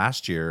sound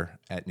last year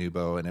at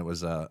Nubo, and it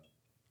was the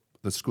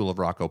School of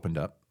Rock opened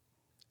up,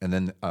 and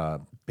then a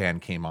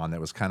band came on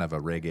that was kind of a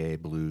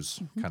reggae blues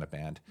kind of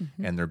band,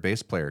 and their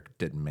bass player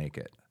didn't make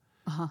it.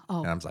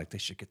 And I was like, they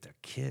should get their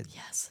kid.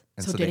 Yes.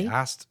 And so so did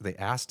they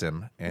asked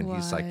him, and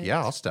he's like, yeah,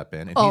 I'll step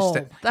in. And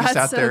he that's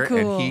sat so there cool.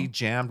 and he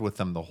jammed with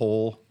them the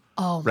whole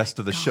rest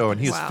of the show.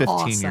 And he was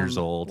 15 years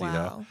old,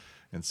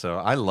 And so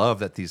I love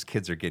that these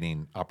kids are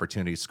getting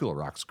opportunities. School of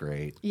Rock's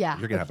great. Yeah.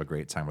 You're going to have a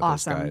great time with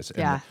Awesome. those guys. And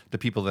Yeah. the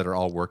people that are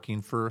all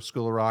working for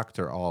School of Rock,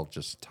 they're all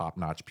just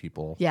top-notch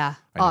people. Yeah.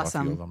 I know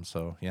Awesome. a few of them.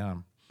 So, yeah,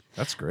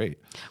 that's great.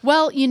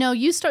 Well,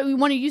 you said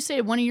one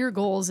of your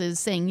goals is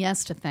saying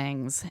yes to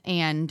things,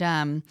 and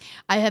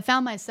I have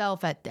found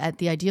myself at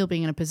the Ideal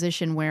being in a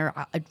position where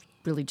I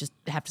really just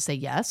have to say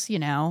yes.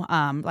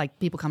 Like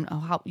people come,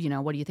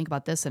 what do you think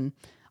about this? And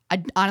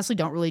I honestly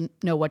don't really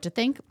know what to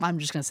think. I'm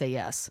just going to say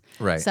yes.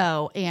 Right.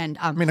 So, and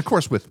I mean, of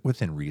course,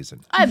 within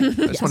reason. I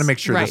just want to make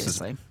sure this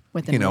is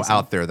within reason.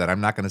 Out there that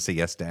I'm not going to say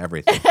yes to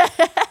everything.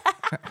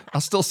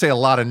 I'll still say a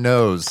lot of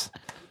no's.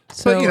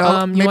 So, but,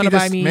 you want to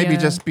buy me maybe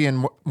just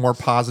being more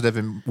positive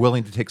and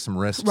willing to take some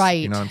risks. Right.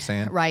 You know what I'm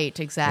saying? Right.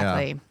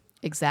 Exactly. Yeah.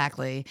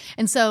 Exactly.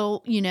 And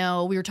so, we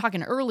were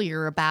talking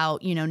earlier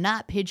about,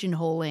 not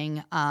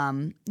pigeonholing,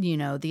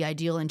 the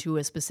Ideal into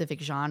a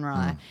specific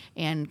genre.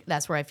 And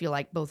that's where I feel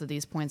like both of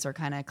these points are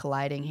kind of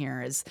colliding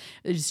here is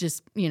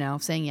just,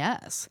 saying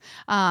yes.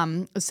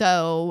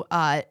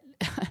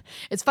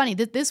 It's funny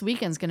that this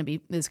weekend's going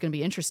to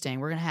be interesting.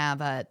 We're going to have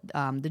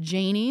the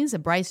Janies,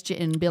 Bryce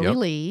and Billy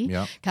Lee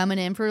coming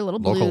in for a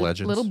little local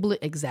legends.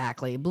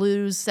 Exactly,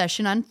 blues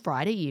session on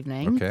Friday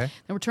evening. Okay. Then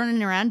we're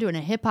turning around doing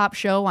a hip hop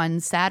show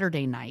on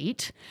Saturday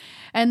night,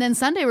 and then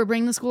Sunday we're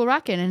bringing the School of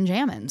Rock in and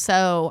jamming.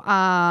 So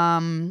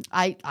I'm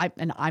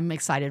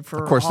excited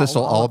for. Of course, this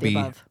will all be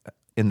above.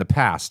 In the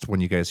past when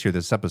you guys hear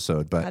this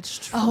episode, but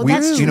That's true. Oh,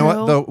 that's you know true.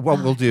 what though?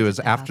 What we'll do is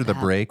Forgot after the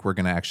about break, we're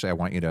gonna I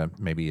want you to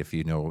maybe if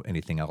you know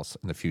anything else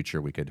in the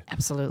future, we could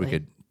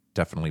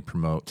definitely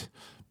promote.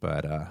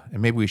 But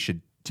and maybe we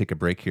should take a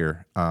break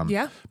here.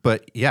 Yeah.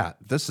 But yeah,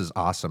 this is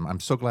awesome.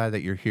 I'm so glad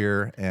that you're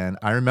here. And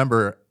I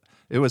remember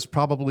it was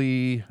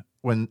probably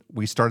when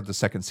we started the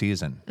second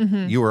season.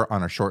 You were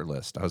on our short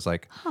list. I was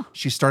like,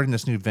 she's starting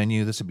this new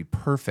venue. This would be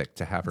perfect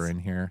to have her in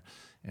here.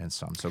 And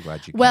so I'm so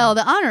glad you came. Well,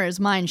 the honor is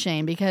mine,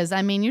 Shane, because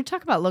you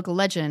talk about local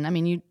legend. I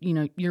mean,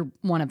 you're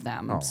one of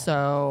them.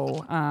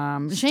 So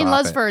Shane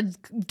Lusford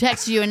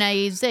texts you and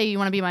you say you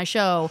want to be my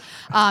show.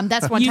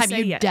 That's one time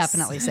you yes.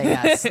 definitely say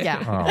yes. Yeah.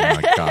 Oh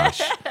my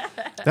gosh.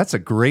 That's a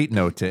great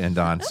note to end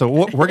on. So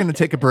we're going to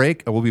take a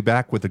break. We'll be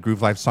back with the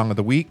Groove Life Song of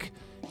the Week,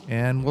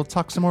 and we'll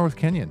talk some more with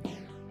Kenyon.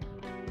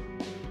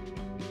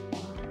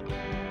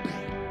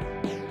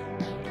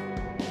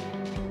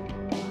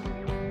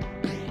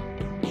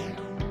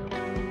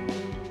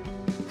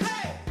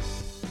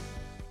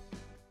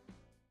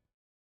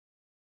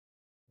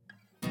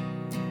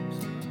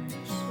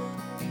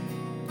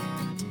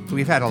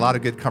 We've had a lot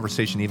of good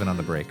conversation even on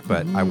the break,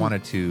 but I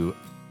wanted to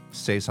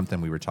say something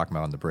we were talking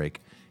about on the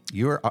break.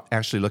 you're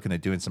actually looking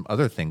at doing some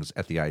other things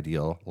at the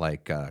Ideal,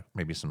 like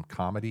maybe some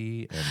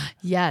comedy and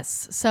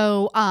Yes.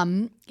 So,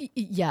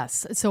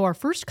 yes. So our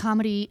first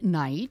comedy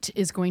night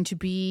is going to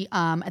be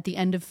at the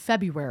end of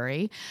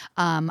February.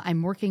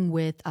 I'm working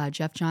with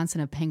Jeff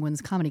Johnson of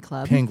Penguins Comedy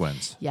Club.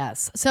 Penguins.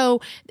 Yes.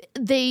 So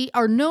they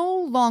are no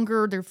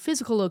longer, their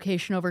physical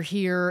location over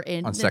here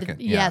in On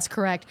Second, yeah. yes,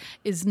 correct,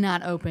 is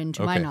not open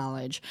to my Okay.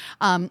 knowledge.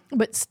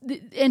 But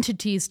the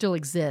entities still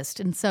exist.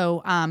 And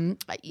so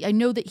I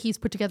know that he's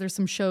put together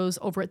some shows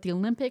over at the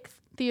Olympic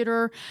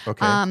Theater.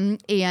 Okay.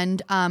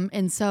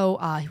 And so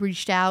he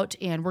reached out,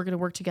 and we're going to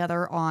work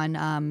together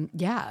on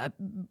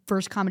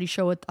first comedy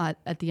show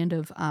at the end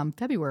of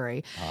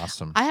February.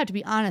 Awesome. I have to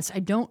be honest, I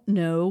don't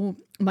know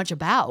much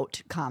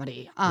about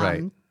comedy.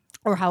 Right.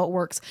 Or how it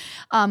works.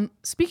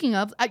 Speaking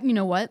of, you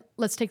know what?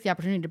 Let's take the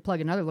opportunity to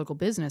plug another local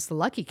business. The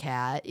Lucky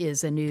Cat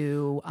is a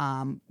new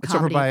It's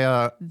over comedy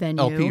by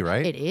venue. LP,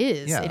 right? It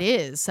is. Yeah. It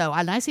is. So,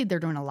 and I see they're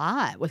doing a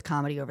lot with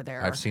comedy over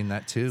there. I've seen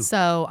that too.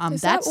 So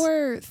Is that's that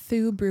where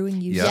Thu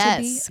Brewing used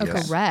yes, to be?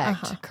 Yes.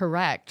 correct,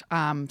 correct.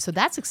 So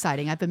that's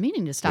exciting. I've been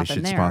meaning to They stop in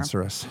should there.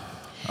 sponsor us.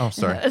 Oh,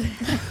 sorry.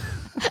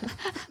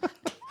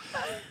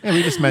 Yeah,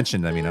 we just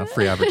mentioned them,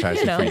 free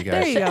advertising for you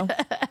guys. There you go.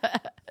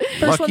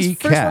 Lucky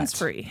First Cat. one's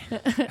free.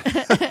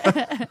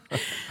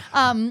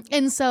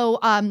 And so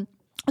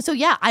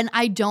yeah, and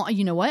I don't,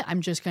 you know what?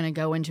 I'm just going to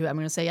go into it. I'm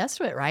going to say yes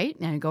to it, right?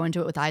 And go into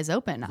it with eyes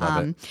open.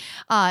 Love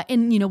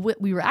And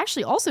we were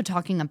actually also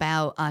talking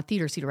about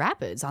Theater Cedar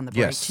Rapids on the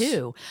break Yes.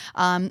 too.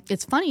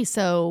 It's funny.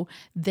 So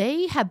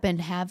they have been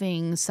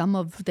having some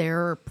of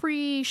their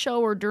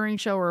pre-show or during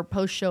show or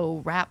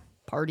post-show rap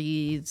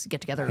parties,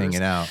 get-togethers,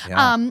 Hanging out,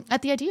 yeah.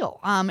 at the Ideal,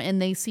 and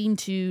they seem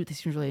to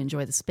really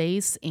enjoy the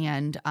space,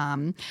 and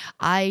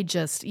I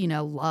just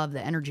love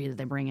the energy that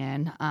they bring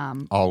in.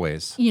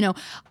 Always.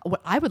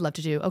 What I would love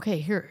to do. Okay,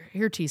 here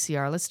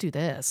TCR, let's do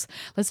this.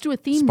 Let's do a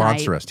theme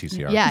night. Sponsor us,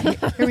 TCR.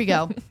 Yeah, here we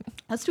go.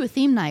 Let's do a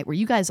theme night where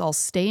you guys all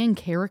stay in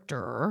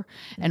character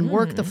and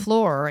work the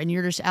floor, and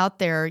you're just out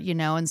there,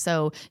 and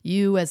so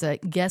you as a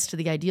guest to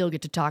the Ideal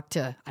get to talk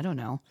to, I don't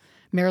know,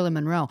 Marilyn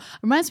Monroe.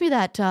 Reminds me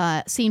of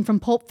that scene from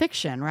Pulp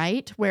Fiction,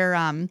 right? Where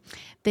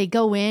they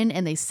go in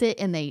and they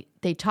sit and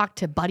they talk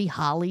to Buddy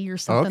Holly or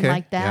something Okay.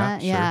 like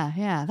that. Yeah,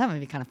 sure. Yeah, that might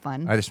be kind of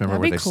fun. I just remember That'd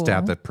where be they cool.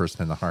 stabbed that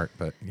person in the heart,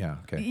 but yeah,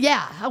 okay.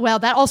 Yeah, well,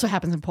 that also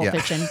happens in Pulp Yeah.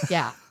 Fiction.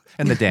 Yeah,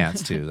 And the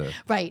dance too, the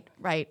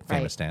right.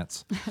 famous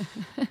dance.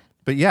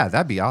 But yeah,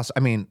 that'd be awesome. I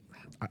mean,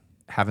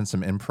 having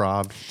some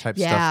improv type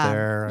Yeah, stuff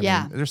there. I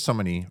yeah. mean, there's so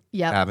many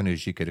Yep.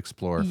 avenues you could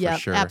explore for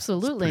sure.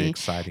 Absolutely.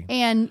 It's pretty exciting.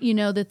 And,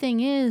 the thing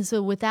is,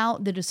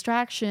 without the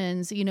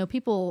distractions,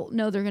 people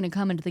know they're going to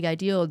come into the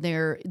Ideal.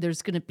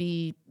 There's going to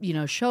be,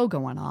 show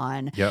going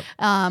on. Yep.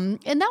 And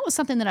that was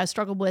something that I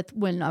struggled with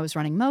when I was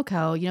running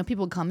MoCo.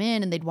 People would come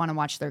in and they'd want to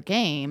watch their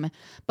game,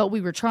 but we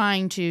were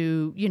trying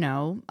to,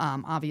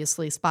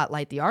 obviously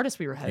spotlight the artist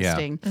we were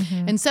hosting.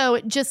 And so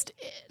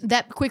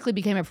that quickly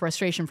became a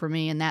frustration for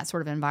me in that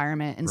sort of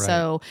environment. And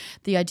so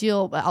the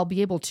Ideal, I'll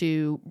be able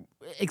to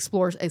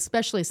explore,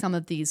 especially some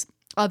of these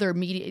other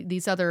media,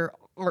 these other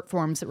art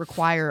forms that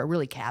require a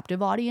really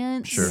captive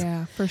audience. Sure.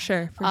 Yeah, for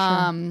sure. For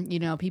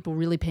sure. People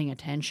really paying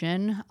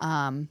attention.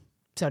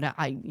 So now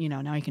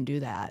now I can do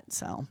that.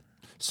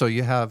 So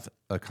you have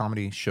a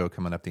comedy show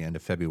coming up the end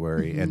of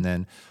February, and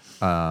then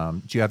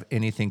do you have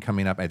anything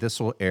coming up? This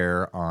will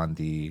air on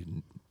the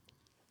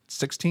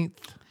 16th,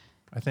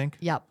 I think.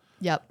 Yep.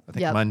 I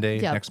think Monday,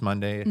 next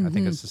Monday. I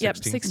think it's the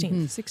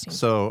 16th. Yep, 16.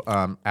 So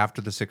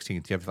after the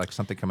 16th, you have like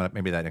something coming up,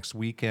 maybe that next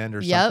weekend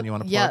or something you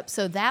want to plug? Yep.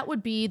 So that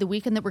would be the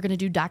weekend that we're going to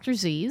do Dr.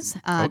 Z's,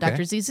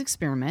 Dr. Z's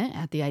Experiment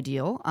at the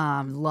Ideal.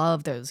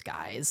 Love those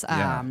guys.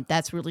 Yeah.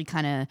 That's really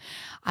kind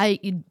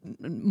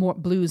of more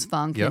blues,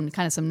 funk, Yep. and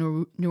kind of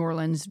some New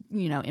Orleans,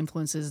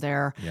 influences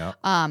there. Yep.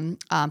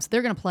 So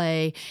they're going to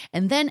play,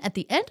 and then at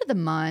the end of the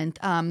month,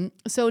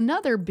 so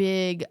another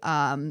big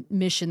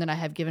mission that I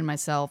have given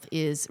myself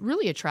is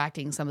really attracting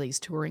some of these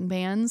touring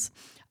bands.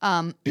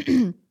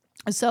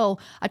 So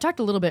I talked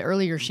a little bit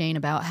earlier, Shane,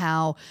 about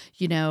how,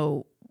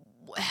 we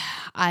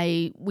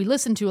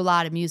listen to a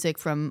lot of music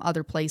from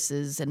other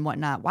places and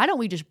whatnot. Why don't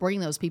we just bring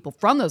those people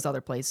from those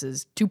other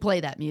places to play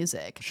that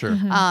music? Sure.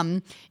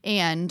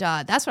 And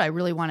that's what I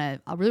really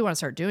want to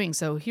start doing.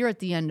 So here at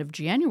the end of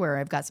January,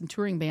 I've got some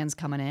touring bands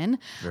coming in.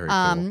 Very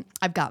cool.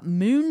 I've got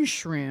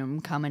Moonshroom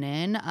coming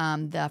in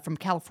from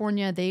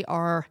California. They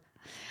are,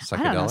 I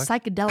don't know,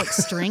 psychedelic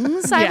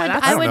strings. I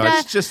don't know.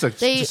 It's just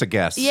a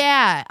guess.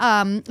 Yeah,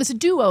 it's a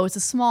duo. It's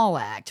a small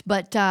act,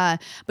 but yeah,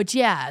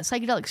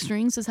 psychedelic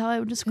strings is how I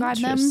would describe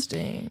them.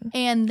 Interesting.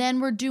 And then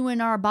we're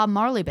doing our Bob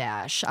Marley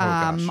Bash,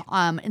 gosh.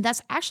 And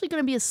that's actually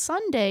going to be a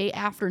Sunday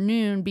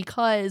afternoon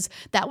because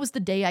that was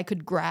the day I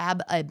could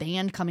grab a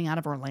band coming out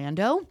of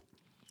Orlando.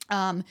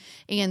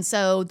 And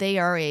so they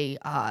are a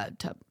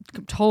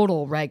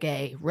total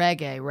reggae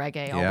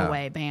all the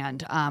way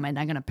band. And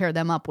I'm going to pair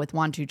them up with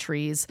 1 2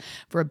 Trees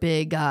for a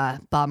big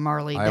Bob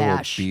Marley I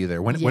bash. will be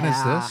there. When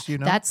is this?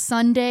 That's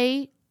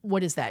Sunday.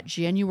 What is that?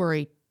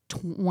 January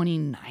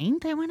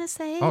 29th, I want to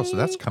say. Oh, so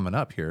that's coming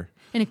up here.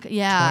 And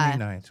yeah.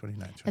 29.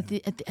 I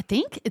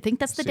think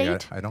that's the See,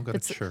 date. I don't go to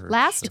It's church.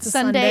 Last It's a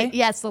Sunday. Sunday?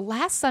 Yeah, it's the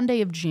last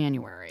Sunday of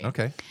January.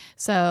 Okay.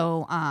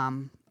 So,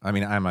 I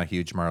mean, I'm a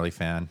huge Marley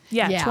fan.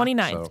 Yeah, Yeah.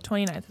 29th. So-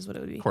 29th is what it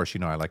would be. Of course,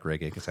 I like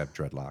reggae because I have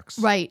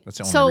dreadlocks. right. That's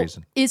the only so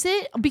reason. is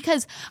it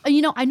because I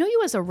know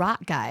you as a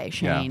rock guy,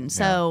 Shane. Yeah,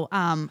 so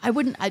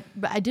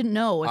I didn't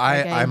know. If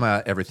I'm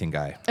a everything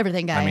guy.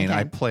 Everything guy, I mean, okay.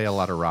 I play a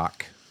lot of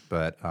rock,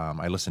 but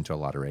I listen to a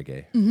lot of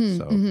reggae.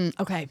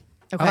 okay.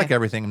 I like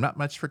everything. I'm not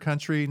much for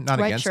country. Not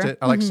Right, against sure. it.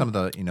 I like some of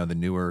the the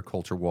newer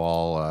Culture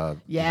Wall.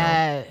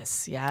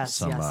 Yes.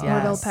 some,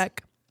 Orville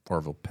Peck.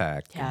 Orville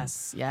Peck.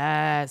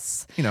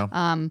 Yes.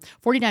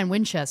 49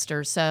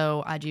 Winchester.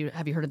 So have you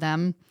heard of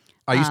them?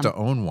 I used to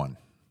own one.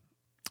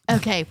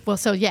 Okay, well,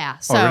 so yeah,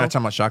 so we're not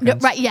talking about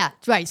shotguns? No, right? Yeah,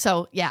 right.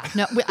 So yeah,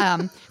 no,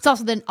 it's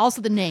also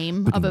the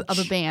name of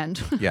a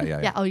band.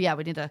 Yeah. Oh yeah,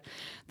 we need the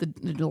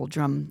little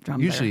drum.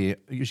 Usually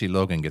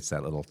Logan gets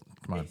that little.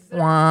 Come on.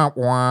 Wah,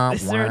 wah,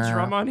 Is there a wah.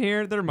 drum on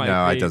here? There might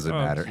No, be. it doesn't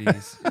Oh, matter.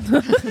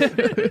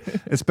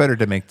 jeez. It's better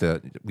to make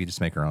we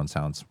just make our own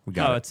sounds. We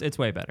got Oh, it. it's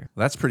way better.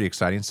 That's pretty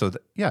exciting. So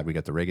we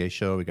got the reggae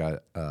show. We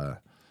got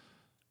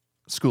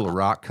School of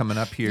Rock coming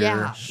up here.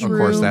 Yeah. Of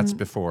course, that's Shroom.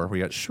 before we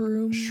got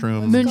Shroom.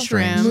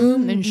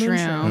 Moonshroom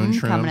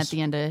Moonshrooms. coming at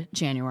the end of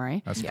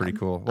January. That's pretty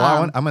cool.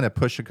 Well, I'm going to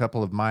push a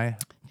couple of my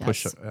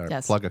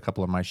Yes. plug a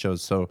couple of my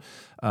shows. So,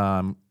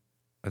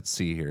 let's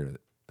see here,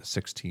 the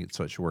 16th.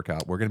 So it should work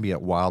out. We're going to be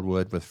at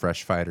Wildwood with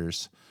Fresh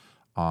Fighters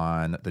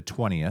on the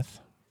 20th.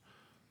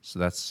 So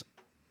that's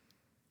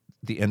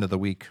the end of the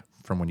week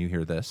from when you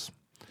hear this.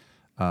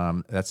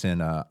 That's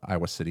in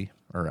Iowa City,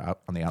 or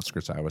out on the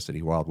outskirts of Iowa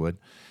City, Wildwood.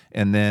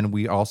 And then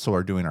we also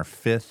are doing our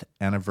 5th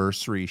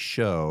anniversary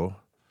show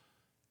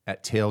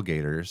at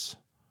Tailgaters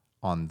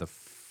on the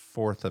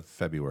 4th of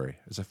February.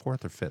 Is it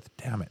 4th or 5th?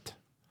 Damn it.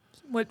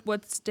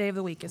 What's day of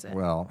the week is it?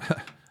 Well,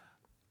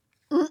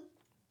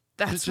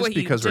 That's just what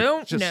you because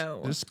don't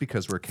know. Just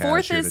because we're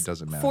Fourth cashier, is it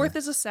doesn't matter. 4th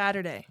is a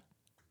Saturday.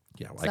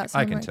 Yeah, well, Does that I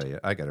sound can right? tell you.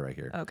 I got it right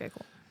here. Okay,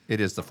 cool.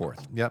 It is the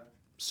 4th. Yep.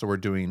 So we're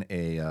doing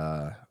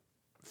a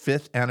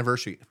 5th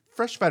anniversary.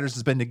 Fresh Fighters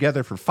has been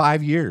together for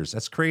 5 years.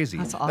 That's crazy.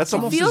 That's awesome.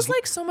 almost Feels as,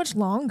 like so much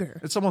longer.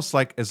 it's almost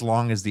like as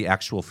long as the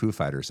actual Foo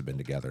Fighters have been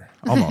together.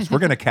 Almost. We're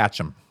going to catch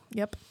them.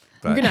 Yep.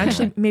 But We're gonna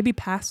actually maybe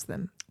pass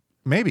them.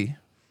 maybe.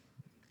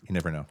 You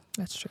never know.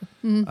 That's true.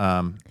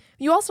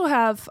 You also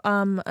have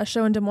a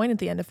show in Des Moines at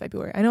the end of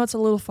February. I know it's a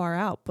little far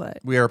out, but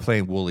We are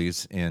playing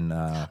Woolies in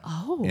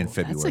Oh,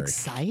 February. that's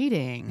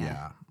exciting.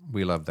 Yeah,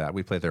 we love that.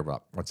 We play there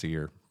about once a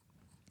year.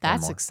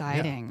 That's more.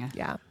 exciting.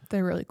 yeah,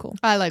 they're really cool.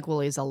 I like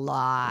Woolies a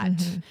lot.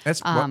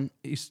 That's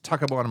you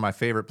talk about one of my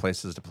favorite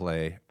places to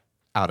play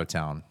out of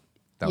town.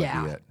 That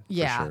Yeah, would be it.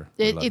 yeah. For sure.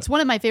 I love It's it. one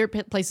of my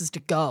favorite places to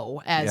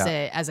go as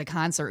Yeah. a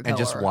concert goer. And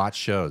just watch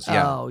shows.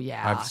 Yeah. Oh,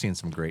 yeah. I've seen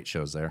some great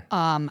shows there.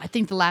 I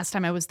think the last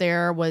time I was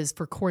there was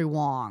for Corey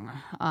Wong,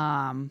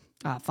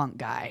 funk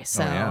guy.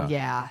 So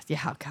yeah.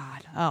 oh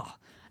God,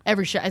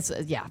 every show.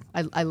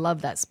 I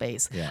love that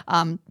space. Yeah.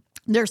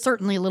 They're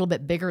certainly a little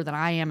bit bigger than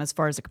I am as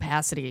far as the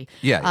capacity.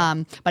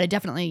 Yeah. But I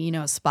definitely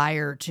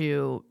aspire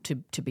to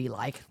be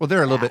like. Well,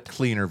 they're a little that. bit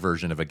cleaner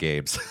version of a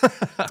Gabe's.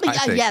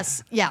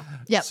 Yes. Yeah.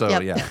 Yep. So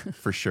yep. yeah,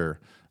 for sure.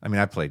 I mean,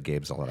 I played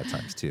Gabe's a lot of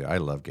times too. I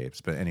love Gabe's.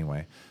 But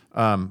anyway,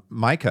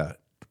 Micah,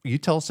 you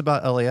tell us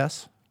about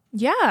LAS.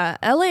 Yeah,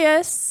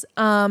 LAS,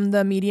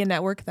 the media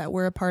network that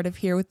we're a part of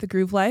here with the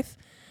Groove Life.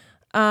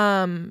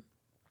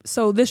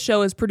 So this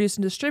show is produced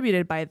and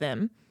distributed by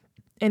them.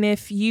 And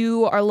if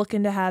you are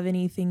looking to have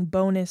anything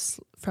bonus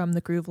from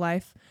the Groove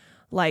Life,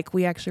 like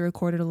we actually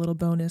recorded a little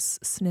bonus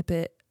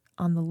snippet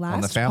on the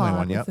last family pod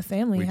one, with yep, the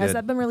family. we Has did.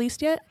 that been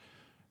released yet?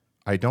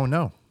 I don't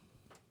know.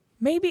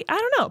 Maybe. I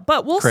don't know.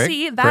 But we'll Craig?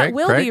 see. That Craig?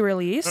 will Craig? be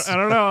released. I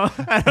don't know.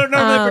 I don't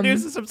know the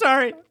producers. I'm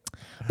sorry.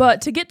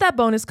 But to get that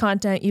bonus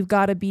content, you've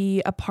got to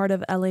be a part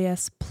of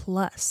LAS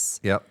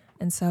Plus. Yep.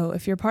 And so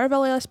if you're part of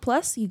LAS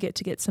Plus, you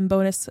get some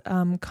bonus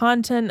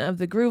content of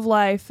the Groove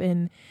Life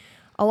and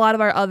a lot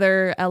of our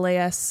other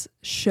LAS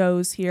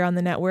shows here on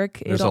the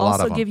network. There's It'll a lot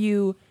also of them. give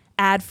you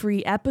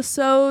ad-free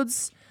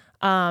episodes,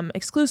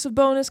 exclusive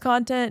bonus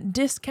content,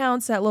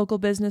 discounts at local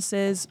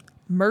businesses,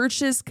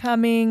 merch is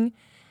coming.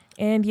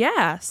 And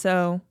yeah,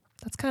 so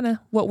that's kind of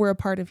what we're a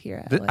part of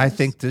here at I LAS.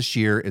 think this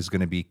year is going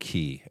to be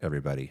key,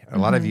 everybody. A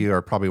lot of you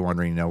are probably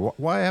wondering,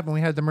 why haven't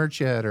we had the merch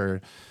yet? Or,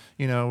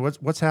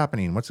 what's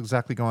happening? What's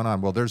exactly going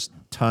on? Well, there's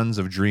tons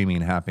of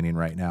dreaming happening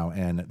right now,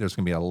 and there's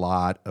going to be a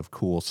lot of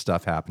cool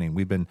stuff happening.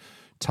 We've been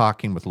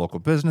talking with local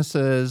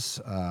businesses.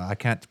 I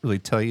can't really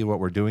tell you what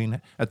we're doing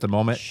at the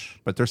moment,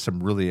 but there's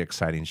some really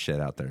exciting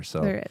shit out there. So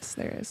There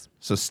is.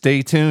 So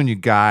stay tuned, you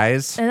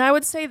guys. And I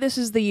would say this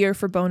is the year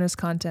for bonus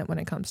content when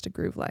it comes to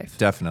Groove Life.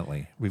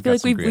 Definitely. I feel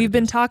like we've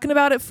been talking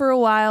about it for a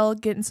while,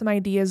 getting some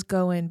ideas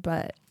going,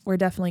 but we're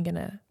definitely going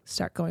to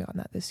start going on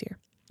that this year.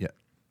 Yeah,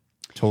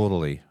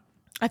 totally.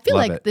 I feel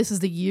Love like it. this is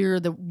the year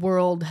the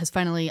world has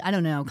finally,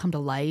 come to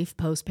life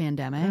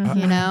post-pandemic,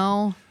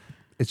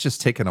 It's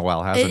just taken a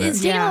while, hasn't it? It's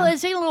taken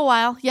a little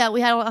while. Yeah,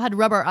 we had to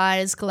rub our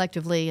eyes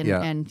collectively, and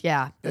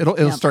It'll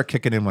Yeah. start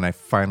kicking in when I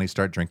finally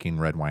start drinking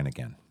red wine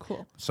again.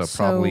 Cool. So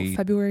probably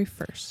February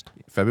 1st.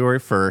 February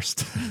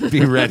 1st.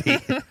 Be ready.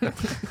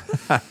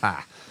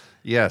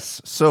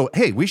 Yes. So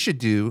hey, we should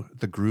do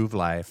the Groove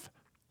Life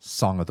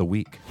Song of the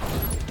Week.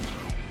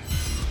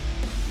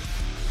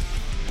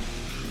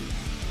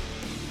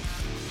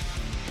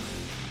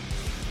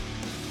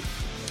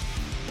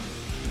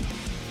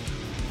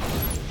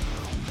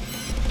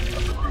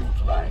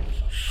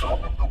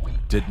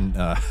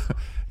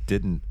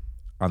 Didn't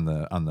on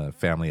the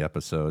family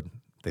episode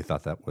they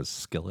thought that was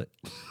Skillet.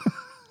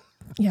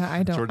 Yeah,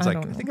 I don't. Jordan's I like,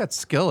 don't I know. think that's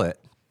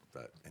Skillet.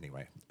 But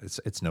anyway,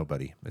 it's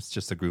nobody. It's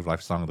just the Groove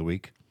Life Song of the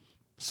Week.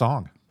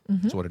 Song.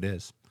 That's what it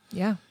is.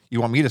 Yeah, You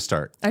want me to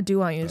start? I do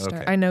want you to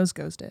start. Okay. I nose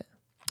ghosted it.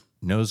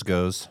 Nose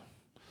goes.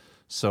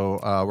 So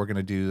we're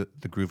gonna do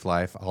the Groove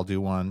Life. I'll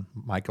do one.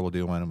 Micah will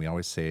do one, and we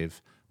always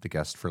save the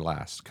guest for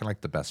last. Kind of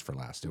like the best for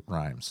last. It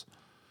rhymes.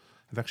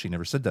 I've actually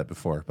never said that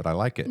before, but I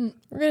like it. We're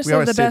gonna We say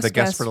always the save best the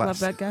guest for love last.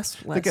 that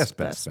guest. The guest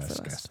best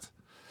guest.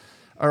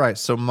 All right,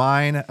 so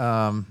mine.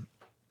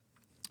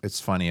 It's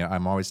funny.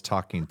 I'm always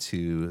talking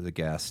to the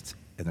guest,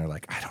 and they're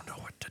like, "I don't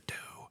know what to do.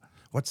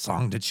 What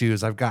song to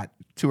choose? I've got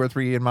 2 or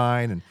 3 in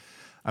mind." And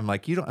I'm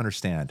like, "You don't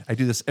understand. I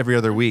do this every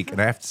other week, and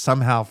I have to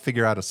somehow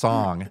figure out a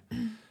song."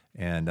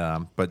 And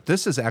but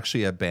this is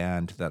actually a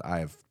band that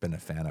I've been a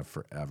fan of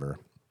forever,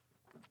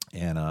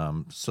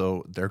 and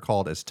so they're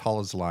called As Tall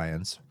as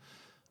Lions.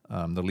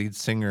 The lead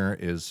singer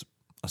is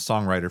a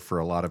songwriter for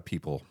a lot of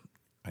people.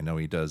 I know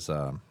he does.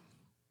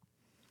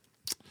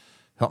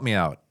 Help me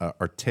out,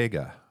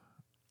 Ortega.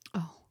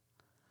 Oh,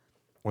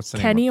 What's the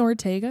name? Kenny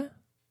Ortega.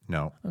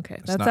 No. Okay,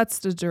 it's not- that's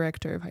the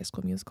director of High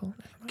School Musical.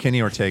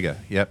 Kenny Ortega.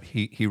 Yep,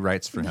 he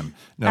writes for him.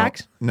 No,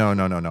 Act? no.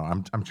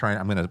 I'm trying.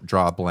 I'm going to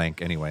draw a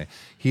blank anyway.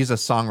 He's a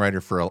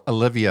songwriter for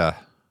Olivia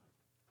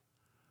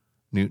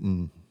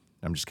Newton.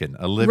 I'm just kidding.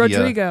 Olivia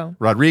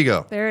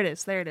Rodrigo. There it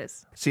is. There it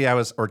is. See, I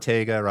was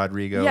Ortega,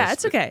 Rodrigo. Yeah,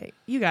 it's okay.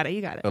 You got it.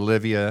 You got it.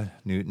 Olivia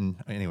Newton.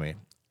 Anyway,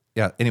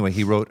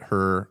 he wrote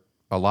her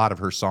a lot of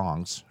her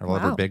songs, a lot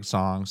of her Wow. big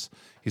songs.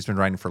 He's been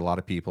writing for a lot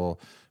of people,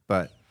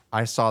 but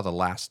I saw the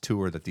last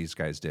tour that these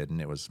guys did, and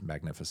it was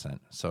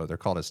magnificent. So they're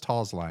called As Tall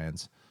as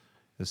Lions.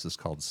 This is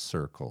called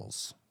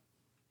Circles.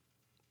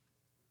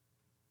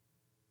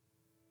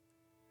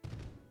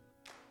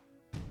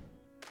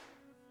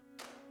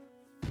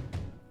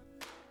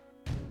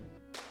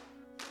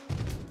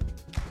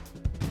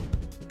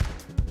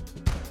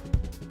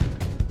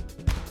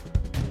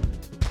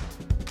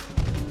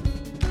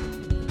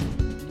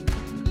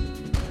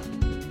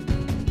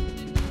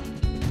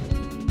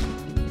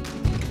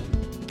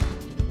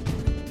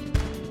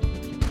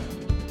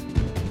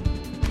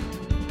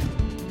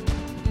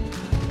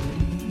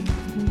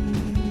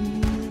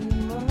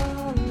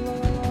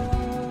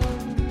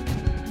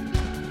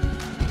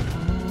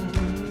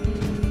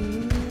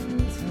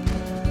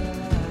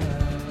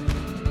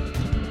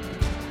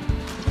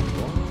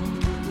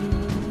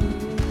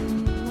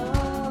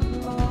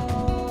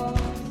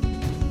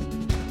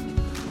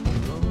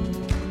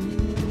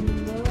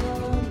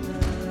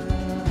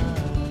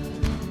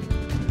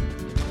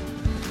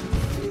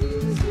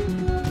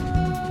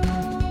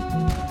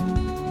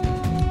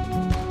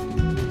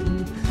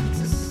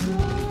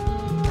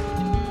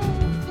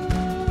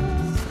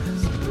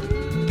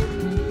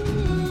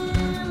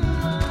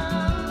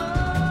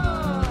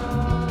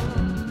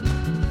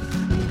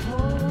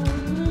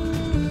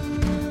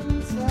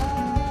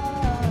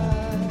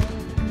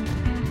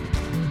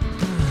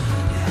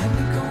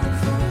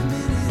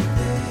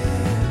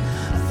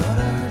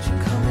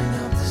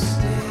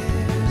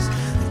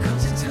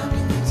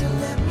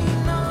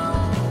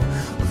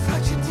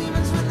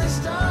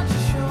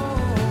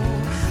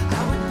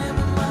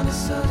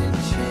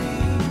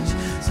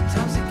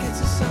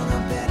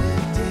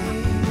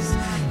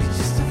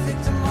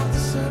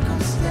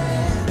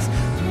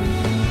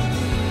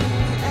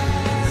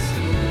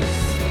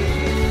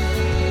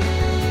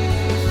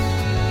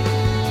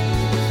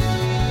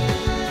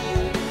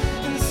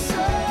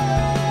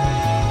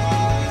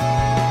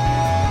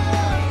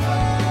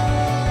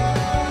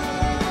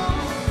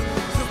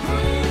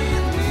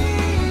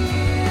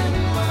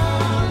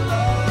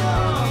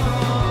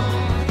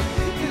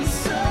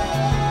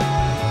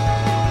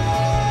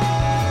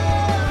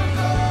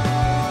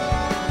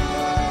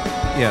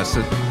 Yeah,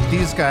 so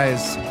these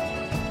guys,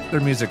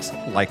 their music's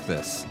like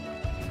this.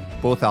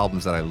 Both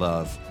albums that I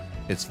love,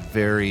 it's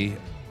very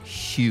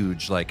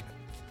huge, like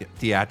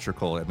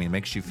theatrical. I mean, it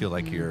makes you feel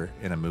like you're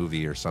in a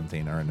movie or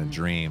something, or in a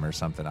dream or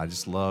something. I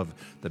just love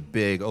the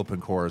big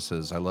open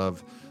choruses. I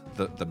love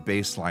the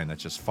bass line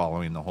that's just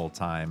following the whole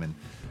time. And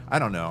I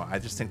don't know, I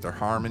just think their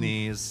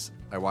harmonies,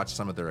 I watched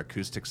some of their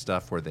acoustic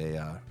stuff where they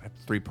have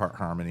 3-part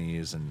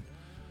harmonies and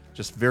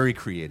just very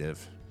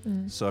creative.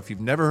 So if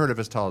you've never heard of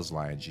As Tall as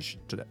Lions, you should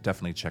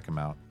definitely check him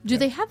out. Do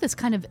they have this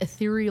kind of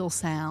ethereal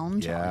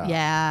sound? Yeah.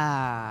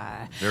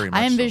 Yeah. Very much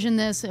I so. envision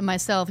this in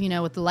myself,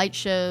 with the light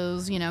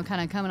shows,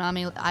 kind of coming on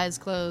me, eyes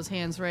closed,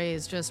 hands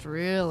raised, just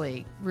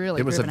really,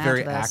 really It was a grooving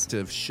very after this.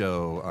 active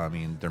show. I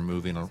mean, they're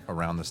moving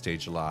around the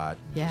stage a lot.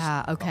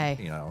 Yeah, Just, okay.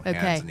 hands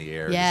Okay. in the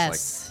air.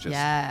 Yes, just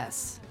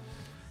yes.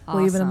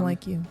 Waving them Awesome.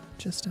 like you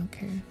just don't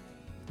care.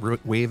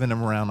 waving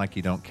them around like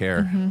you don't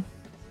care. Mm-hmm.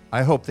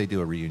 I hope they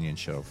do a reunion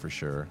show for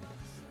sure.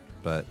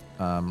 But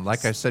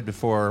like I said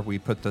before, we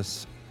put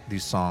these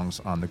songs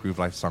on the Groove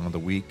Life Song of the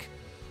Week.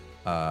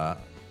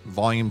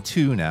 Volume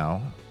 2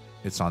 now.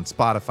 It's on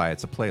Spotify.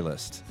 It's a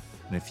playlist.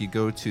 And if you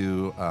go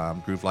to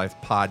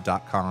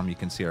groovelifepod.com, you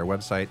can see our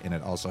website, and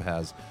it also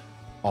has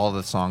all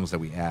the songs that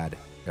we add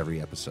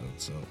every episode.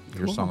 So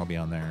your song will be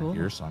on there. Cool.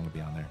 Your song will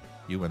be on there.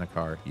 You in a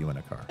car. You in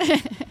a car.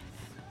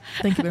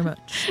 Thank you very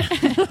much.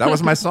 That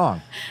was my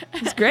song.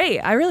 It's great.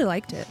 I really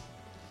liked it.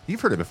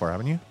 You've heard it before,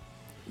 haven't you?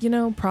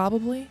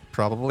 Probably.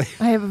 Probably.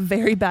 I have a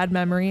very bad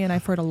memory, and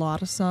I've heard a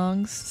lot of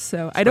songs,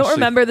 so I don't Especially-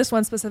 remember this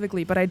one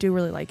specifically, but I do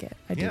really like it.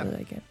 I do Yeah. really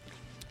like it.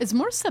 It's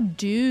more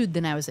subdued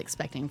than I was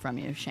expecting from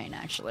you, Shane,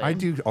 actually. I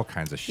do all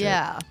kinds of shit.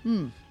 Yeah.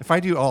 If I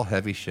do all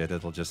heavy shit,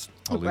 I'll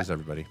lose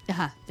everybody.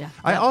 Uh-huh. Yeah.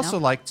 I Yeah, also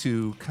no. like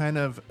to kind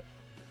of,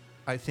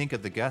 I think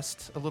of the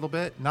guest a little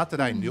bit. Not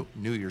that I knew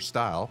your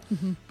style,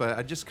 but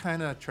I just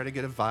kind of try to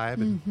get a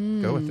vibe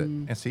and go with it.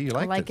 And see, you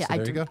I liked like it. it. So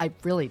there you go. I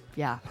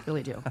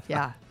really do.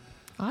 Yeah.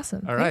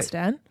 Awesome. All Thanks, right.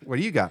 Dan. What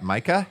do you got,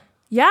 Micah?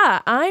 Yeah,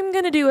 I'm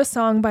going to do a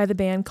song by the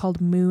band called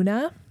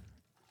Muna.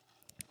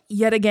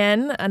 Yet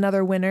again,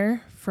 another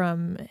winner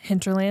from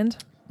Hinterland.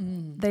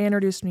 They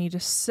introduced me to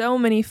so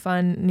many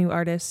fun new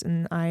artists,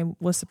 and I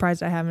was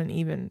surprised I haven't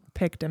even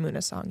picked a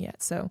Muna song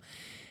yet. So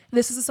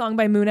this is a song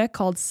by Muna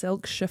called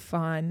Silk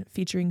Chiffon,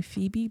 featuring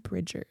Phoebe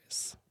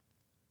Bridgers.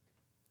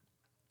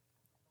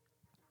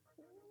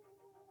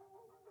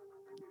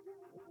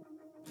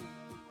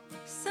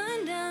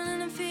 Sundown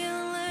and I'm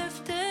feeling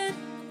lifted.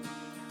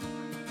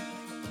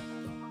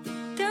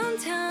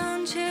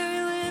 Downtown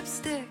cherry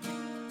lipstick.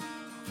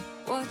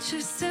 Watch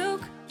your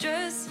silk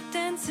dress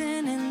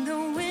dancing in the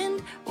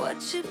wind.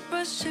 Watch it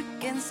brush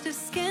against her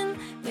skin.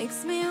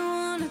 Makes me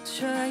wanna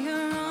try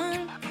her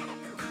on.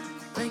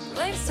 Like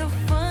life's so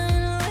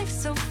fun, life's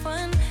so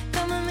fun.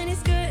 Got my mini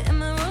skirt and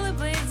my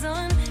rollerblades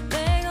on.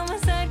 Bag on my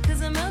side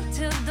 'cause I'm out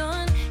till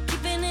dawn.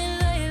 Keeping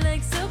it light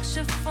like silk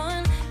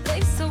chiffon.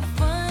 Life's so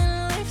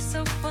fun, life's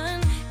so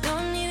fun.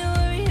 Don't need to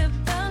worry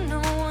about no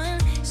one.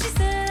 She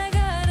said I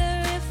got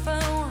her if I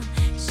want.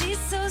 She's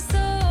so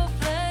soft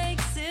like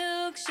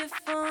silk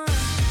chiffon.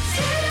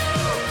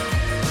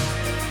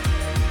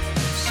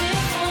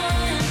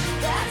 Chiffon,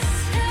 that's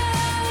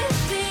how it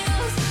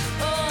feels.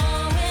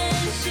 Oh,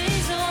 when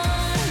she's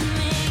on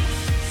me.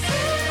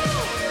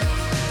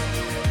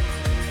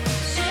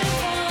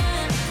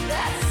 Chiffon,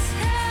 that's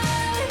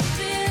how it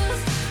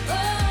feels. Oh,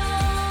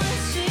 when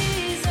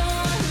she's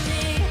on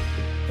me.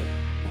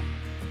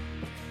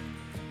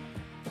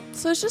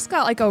 So it's just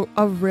got like a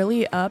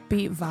really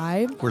upbeat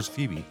vibe. Where's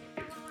Phoebe?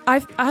 I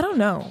don't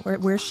know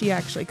where she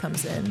actually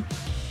comes in.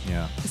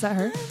 Yeah. Is that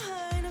her?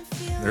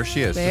 There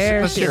she is.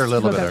 There Let's she hear a is.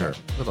 little Look bit of at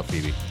her. Little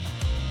Phoebe.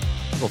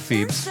 Little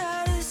Phoebes.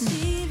 Side of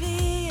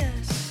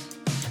CVS.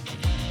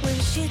 When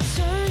she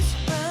turns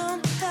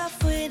around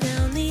halfway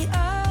down the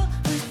aisle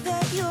with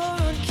that you're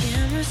on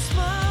camera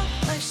smile,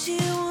 like she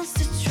wants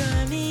to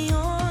try me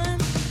on.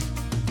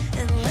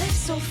 And life's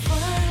so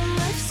fun,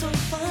 life's so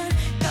fun.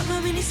 Got my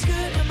mini skirt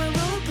and my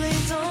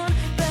rollerblades on.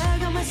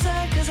 Bag on my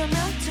side 'cause I'm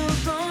out till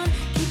dawn.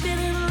 Keeping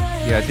it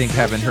light. Yeah, I think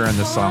having her in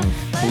the song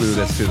blew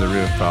this through the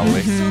roof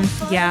probably.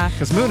 Yeah.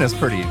 Because Muna's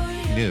pretty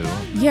new.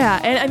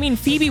 Yeah, and I mean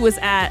Phoebe was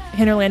at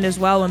Hinterland as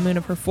well when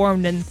Muna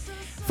performed, and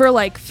for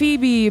like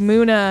Phoebe,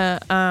 Muna,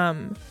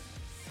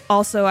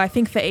 also I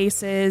think the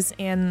Aces,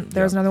 and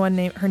there was Yeah. another one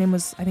named, her name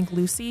was I think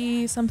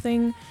Lucy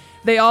something.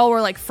 They all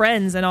were like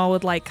friends and all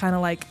would like kind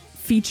of like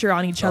feature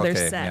on each other's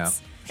Okay,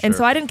 sets. yeah, And so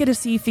sure. I didn't get to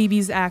see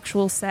Phoebe's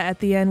actual set at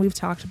the end. We've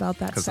talked about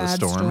that 'Cause of the sad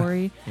storm.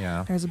 story.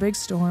 Yeah. There's a big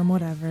storm,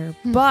 whatever.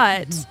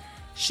 But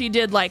she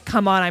did like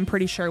come on, I'm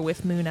pretty sure,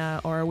 with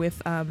Muna or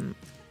with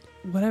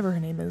whatever her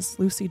name is,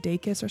 Lucy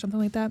Dacus or something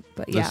like that.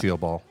 But yeah. Lucille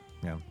Ball.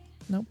 Yeah.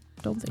 Nope,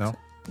 don't think No? so.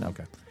 No.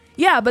 Okay.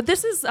 Yeah, but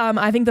this is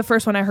I think the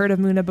first one I heard of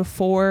Muna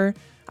before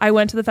I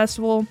went to the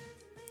festival.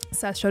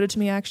 Seth showed it to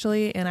me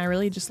actually, and I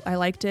really just I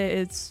liked it.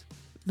 It's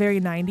very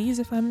 90s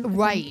if I'm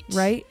Right.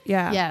 right?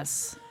 Yeah.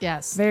 Yes.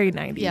 Yes. Very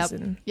 90s Yep.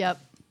 and Yep.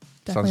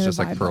 definitely Sounds the just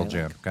like vibe Pearl that I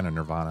Jam. like. Kind of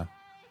Nirvana.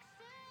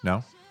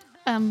 No?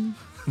 I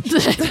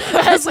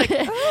was like,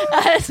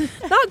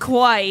 Not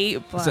quite,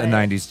 but It's a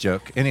 90s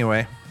joke.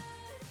 Anyway,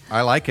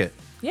 I like it.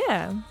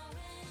 yeah.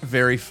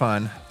 Very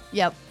fun.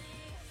 Yep.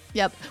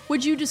 Yep.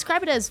 Would you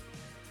describe it as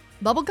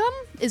bubblegum?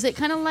 Is it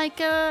kind of like,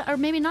 or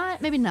maybe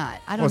not? Maybe not.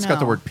 I don't know. Well, it's got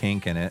the word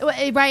pink in it.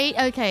 Right?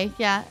 Okay.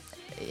 Yeah.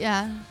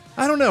 Yeah.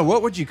 I don't know.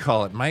 What would you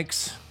call it,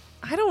 Mike's?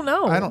 I don't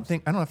know. I don't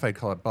know if I'd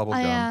call it bubble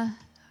gum.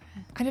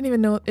 I didn't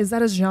even know. Is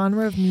that a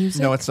genre of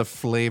music? No, it's a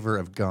flavor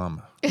of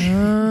gum.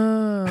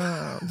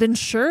 Then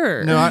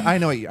sure. No, I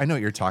know what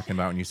you're talking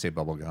about when you say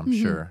bubblegum.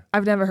 Sure.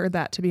 I've never heard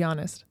that, to be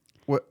honest.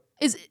 What?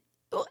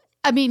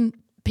 I mean,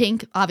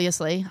 Pink,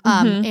 obviously,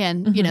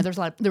 and you know, there was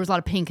a lot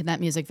of Pink in that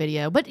music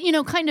video, but you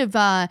know, kind of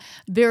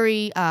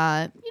very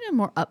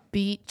more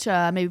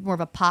upbeat, maybe more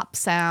of a pop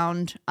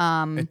sound.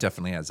 It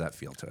definitely has that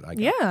feel to it.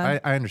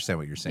 I understand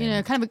what you're saying. You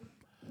know, kind of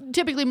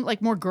typically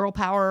like more girl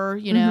power.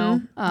 You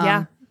know,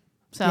 Yeah.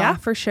 So Yeah,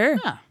 for sure.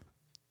 yeah.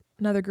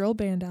 Another girl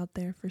band out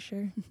there for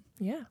sure.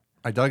 Yeah.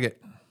 I dug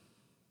it.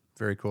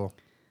 Very cool.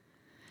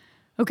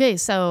 Okay,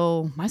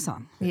 so my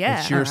song.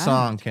 Yeah. It's your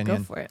song, Kenyon.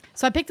 Go for it.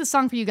 So I picked this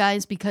song for you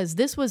guys because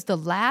this was the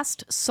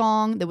last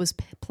song that was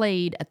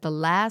played at the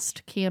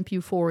last Camp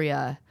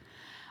Euphoria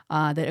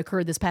that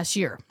occurred this past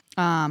year.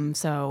 Shane,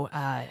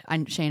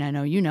 I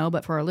know you know,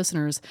 but for our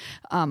listeners,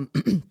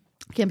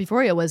 Camp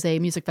Euphoria was a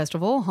music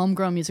festival,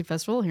 homegrown music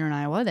festival here in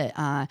Iowa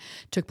that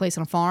took place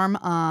on a farm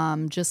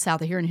just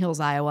south of here in Hills,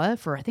 Iowa.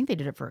 I think they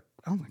did it for,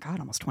 oh my God,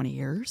 almost 20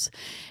 years.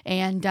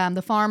 And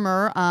the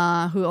farmer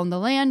who owned the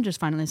land just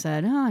finally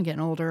said, I'm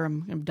getting older,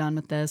 I'm done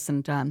with this.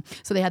 And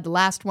so they had the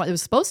last one. It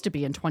was supposed to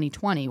be in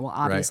 2020. Well,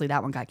 obviously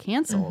that one got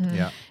canceled.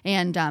 Yeah.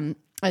 And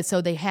so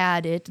they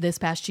had it this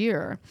past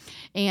year.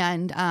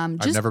 And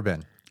I've never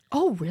been.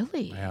 Oh,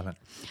 really? I haven't.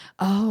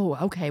 Oh,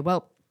 okay.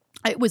 Well,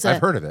 it was I've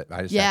heard of it.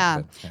 I just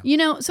haven't been. You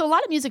know, so a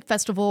lot of music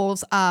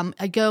festivals,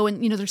 I go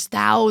and, you know, there's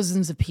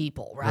thousands of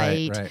people,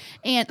 right? Right.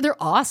 And they're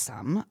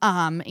awesome,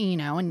 you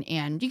know,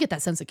 and you get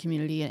that sense of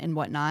community and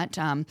whatnot.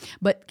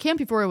 But Camp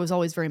Euphoria was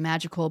always very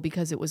magical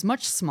because it was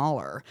much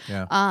smaller.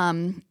 Yeah.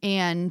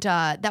 And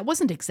that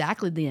wasn't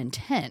exactly the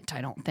intent,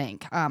 I don't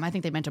think. I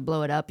think they meant to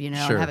blow it up, you know,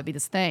 Sure. and have it be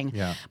this thing.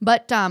 Yeah.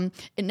 But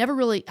it never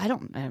really, I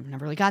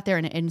never really got there.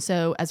 And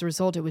so as a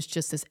result, it was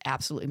just this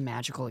absolutely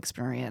magical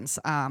experience.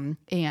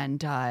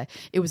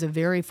 It was a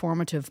very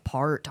formative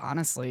part,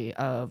 honestly,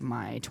 of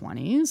my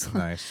 20s.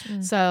 Nice.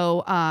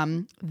 So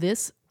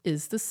this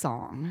is the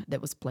song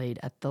that was played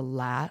at the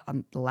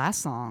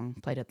last song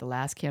played at the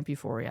last Camp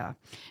Euphoria,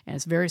 and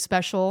it's very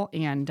special.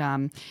 And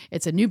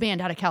it's a new band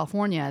out of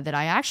California that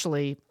I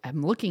actually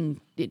am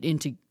looking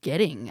into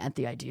getting at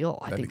the Ideal.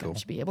 I think cool. I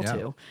should be able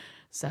to.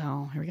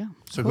 So here we go.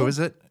 So who is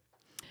it?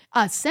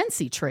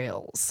 Sensi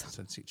Trails.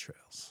 Sensi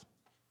Trails.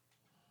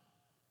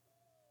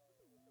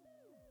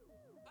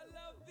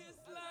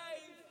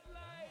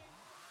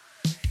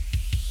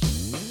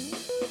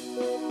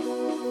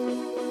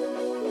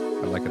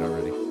 I like it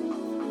already.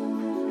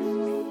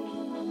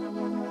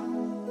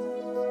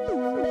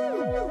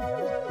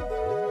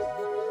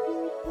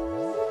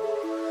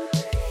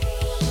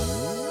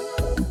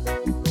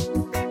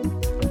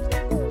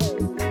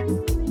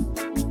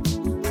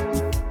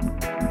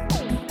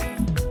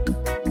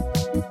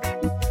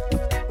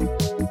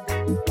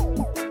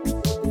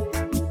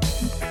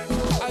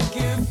 I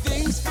give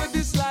thanks for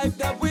this life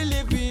that we're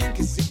living,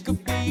 'cause it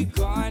could be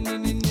gone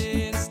in an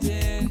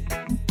instant.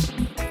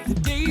 The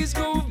days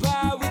go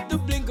by with the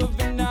blink of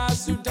an eye,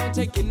 so don't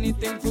take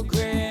anything for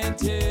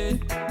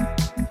granted.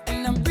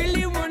 And I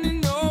really wanna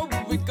know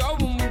where we go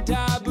when we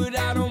die, but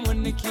I don't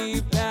wanna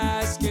keep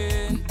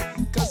asking.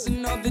 'Cause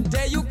another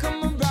day you'll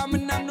come around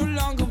when I'm no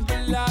longer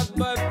alive,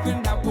 but for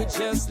now we're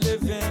just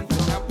living,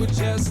 for now we're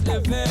just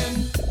living.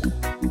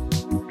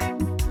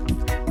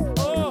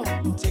 Oh,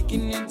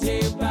 taking it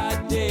day by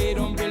day,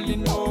 don't really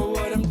know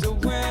what I'm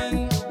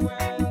doing.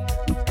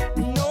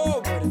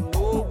 No, but I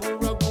know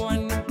where I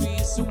wanna be,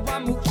 so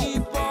I'ma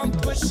keep on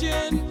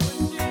pushing.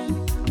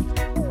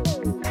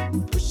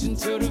 Pushing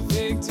to the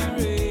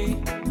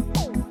victory.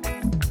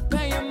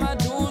 Paying my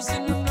dues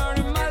and I'm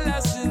learning my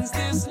lessons.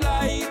 This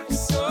life is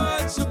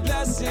such a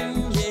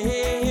blessing,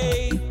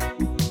 yeah.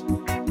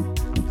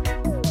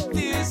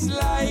 This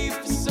life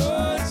is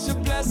such a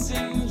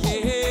blessing,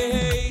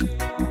 yeah.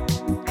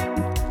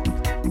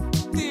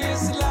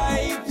 This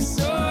life is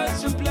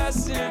such a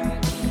blessing.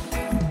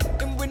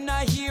 And we're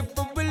not here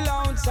for a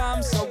long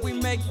time, so we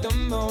make the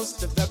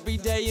most of every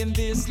day in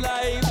this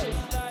life.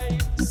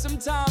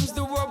 Sometimes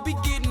the world be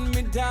getting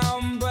me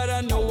down, but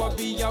I know I'll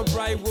be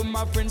alright with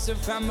my friends and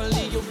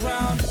family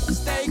around.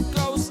 Stay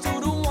close to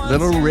the ones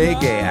Little you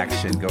reggae love.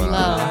 action going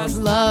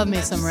on. Love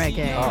me some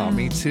reggae. Oh,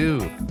 me too.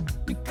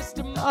 Oh, We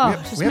just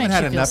haven't makes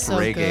had you feel enough so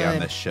reggae good. on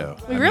this show.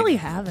 We really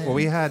haven't. Well,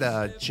 we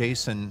had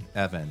Jason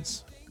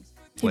Evans.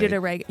 He did a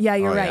reggae. Yeah,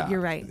 you're Oh, right. yeah.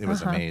 You're right. It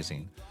was Uh-huh.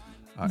 amazing.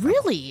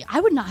 Really? I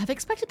would not have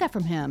expected that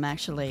from him,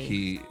 actually.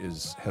 He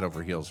is head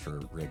over heels for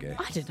reggae.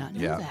 I did not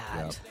know Yeah,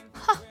 that.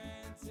 yeah.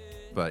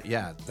 But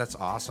yeah, that's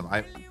awesome.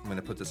 I'm going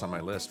to put this on my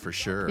list for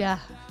sure. Yeah.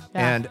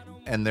 Yeah.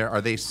 And are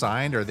they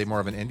signed or are they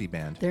more of an indie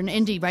band? They're an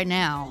indie right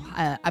now,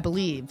 I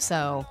believe.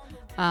 So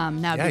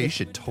now Yeah, you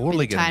should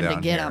totally be the get 'em time down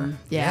to get here. them.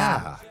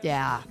 Yeah.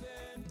 Yeah.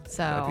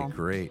 So That'd be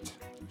great.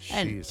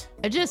 and Jeez.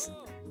 I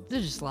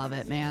just love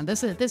it, man.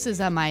 This is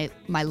my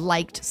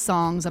liked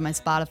songs on my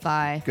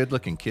Spotify. Good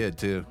looking kid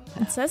too.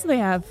 It says they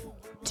have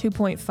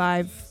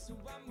 2.5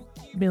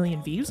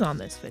 million views on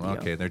this video.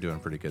 Okay, they're doing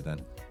pretty good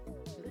then.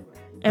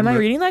 Am I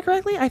reading that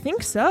correctly? I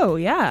think so.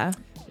 Yeah.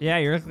 Yeah,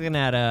 you're looking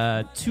at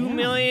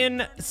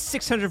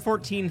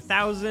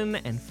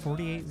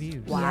 2,614,048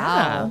 views. Wow.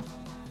 Yeah.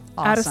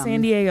 Out of Awesome.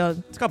 San Diego.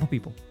 It's a couple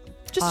people.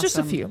 Just a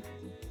Awesome. few.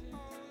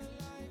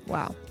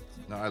 Wow.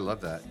 No, I love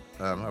that.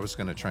 I was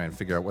going to try and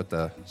figure out what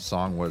the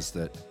song was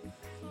that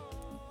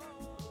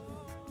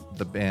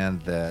the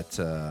band that.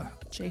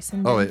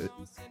 Jason.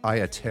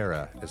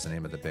 Ayaterra is the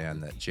name of the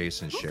band that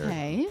Jason shared.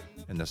 Okay.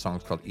 And the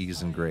song's called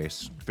Ease and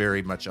Grace.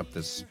 Very much up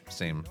this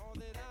same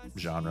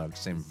genre,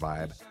 same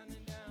vibe.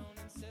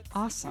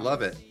 Awesome.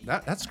 Love it.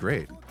 That's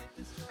great.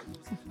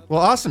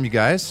 Well, awesome, you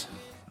guys.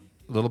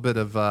 A little bit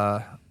of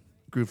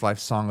Groove Life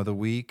Song of the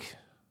Week.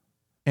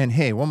 And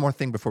hey, one more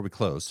thing before we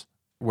close.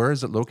 Where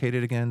is it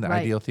located again? The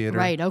Right, Ideal Theater?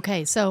 Right.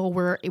 Okay. So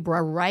we're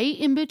right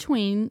in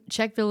between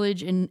Czech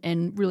Village and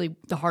really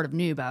the heart of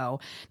Nubo.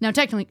 Now,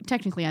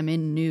 technically, I'm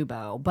in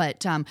Nubo,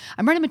 but I'm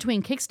right in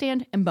between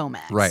Kickstand and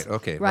Bomax. Right.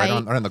 Okay. Right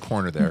on the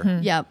corner there.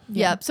 Yep. Yeah.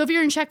 Yep. So if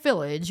you're in Czech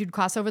Village, you'd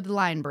cross over the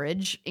Lion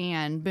Bridge,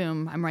 and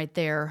boom, I'm right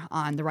there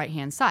on the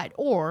right-hand side.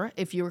 Or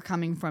if you were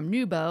coming from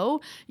Nubo,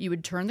 you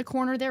would turn the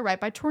corner there, right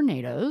by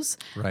Tornadoes.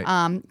 Right.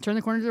 Turn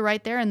the corner to the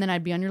right there, and then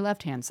I'd be on your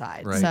left-hand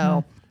side. Right.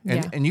 So.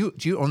 And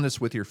do you own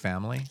this with your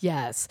family?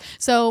 Yes.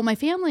 So my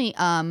family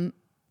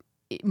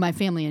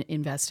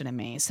invested in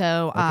me.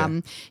 So,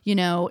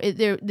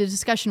 the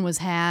discussion was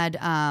had,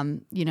 I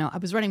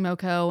was running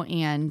MoCo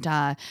and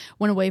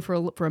went away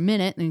for a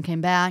minute and then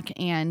came back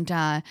and,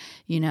 Dad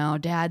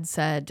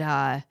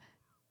said,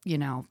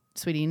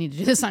 sweetie, you need to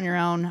do this on your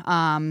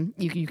own.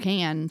 You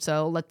can,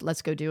 so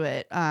let's go do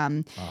it.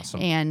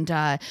 Awesome. And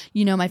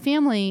my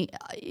family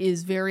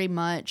is very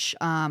much,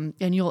 and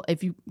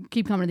if you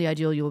keep coming to the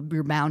Ideal,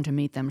 you're bound to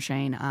meet them,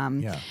 Shane.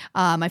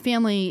 My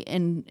family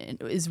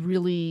is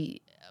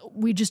really.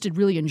 We just did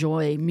really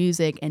enjoy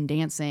music and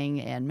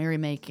dancing and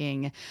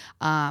merrymaking.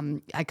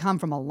 I come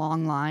from a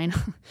long line.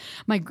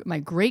 My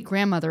great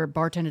grandmother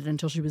bartended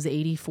until she was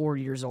 84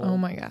 years old. Oh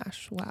my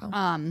gosh!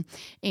 Wow.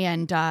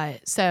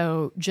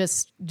 So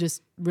just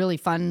really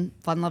fun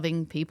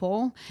loving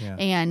people. Yeah.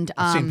 And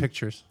I've seen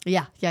pictures.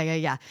 Yeah.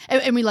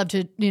 And we love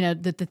to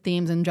the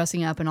themes and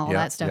dressing up and all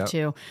that stuff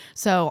too.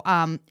 So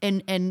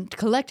and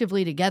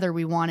collectively together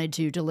we wanted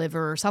to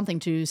deliver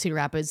something to Cedar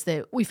Rapids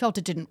that we felt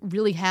it didn't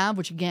really have,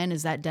 which again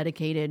is that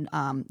dedicated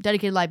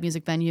live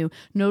music venue,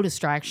 no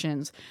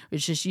distractions.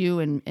 It's just you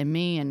and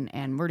me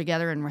and we're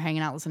together and we're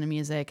hanging out listening to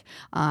music.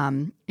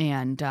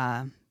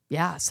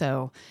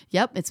 So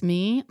it's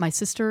me, my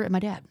sister, and my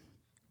dad.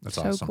 That's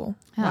So awesome. cool.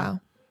 Yeah. Wow.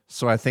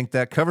 So I think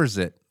that covers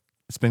it.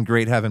 It's been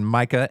great having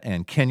Micah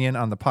and Kenyon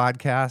on the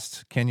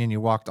podcast. Kenyon,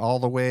 you walked all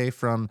the way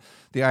from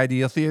the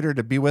Ideal Theater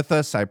to be with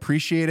us. I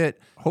appreciate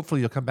it.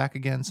 Hopefully you'll come back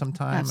again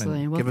sometime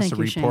Absolutely. and Well, give us a thank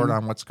you, report Shane.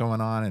 on what's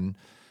going on. And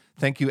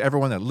thank you,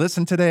 everyone that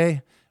listened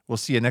today. We'll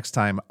see you next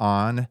time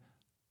on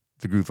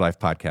the Groove Life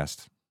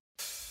Podcast.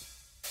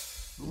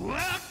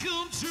 Welcome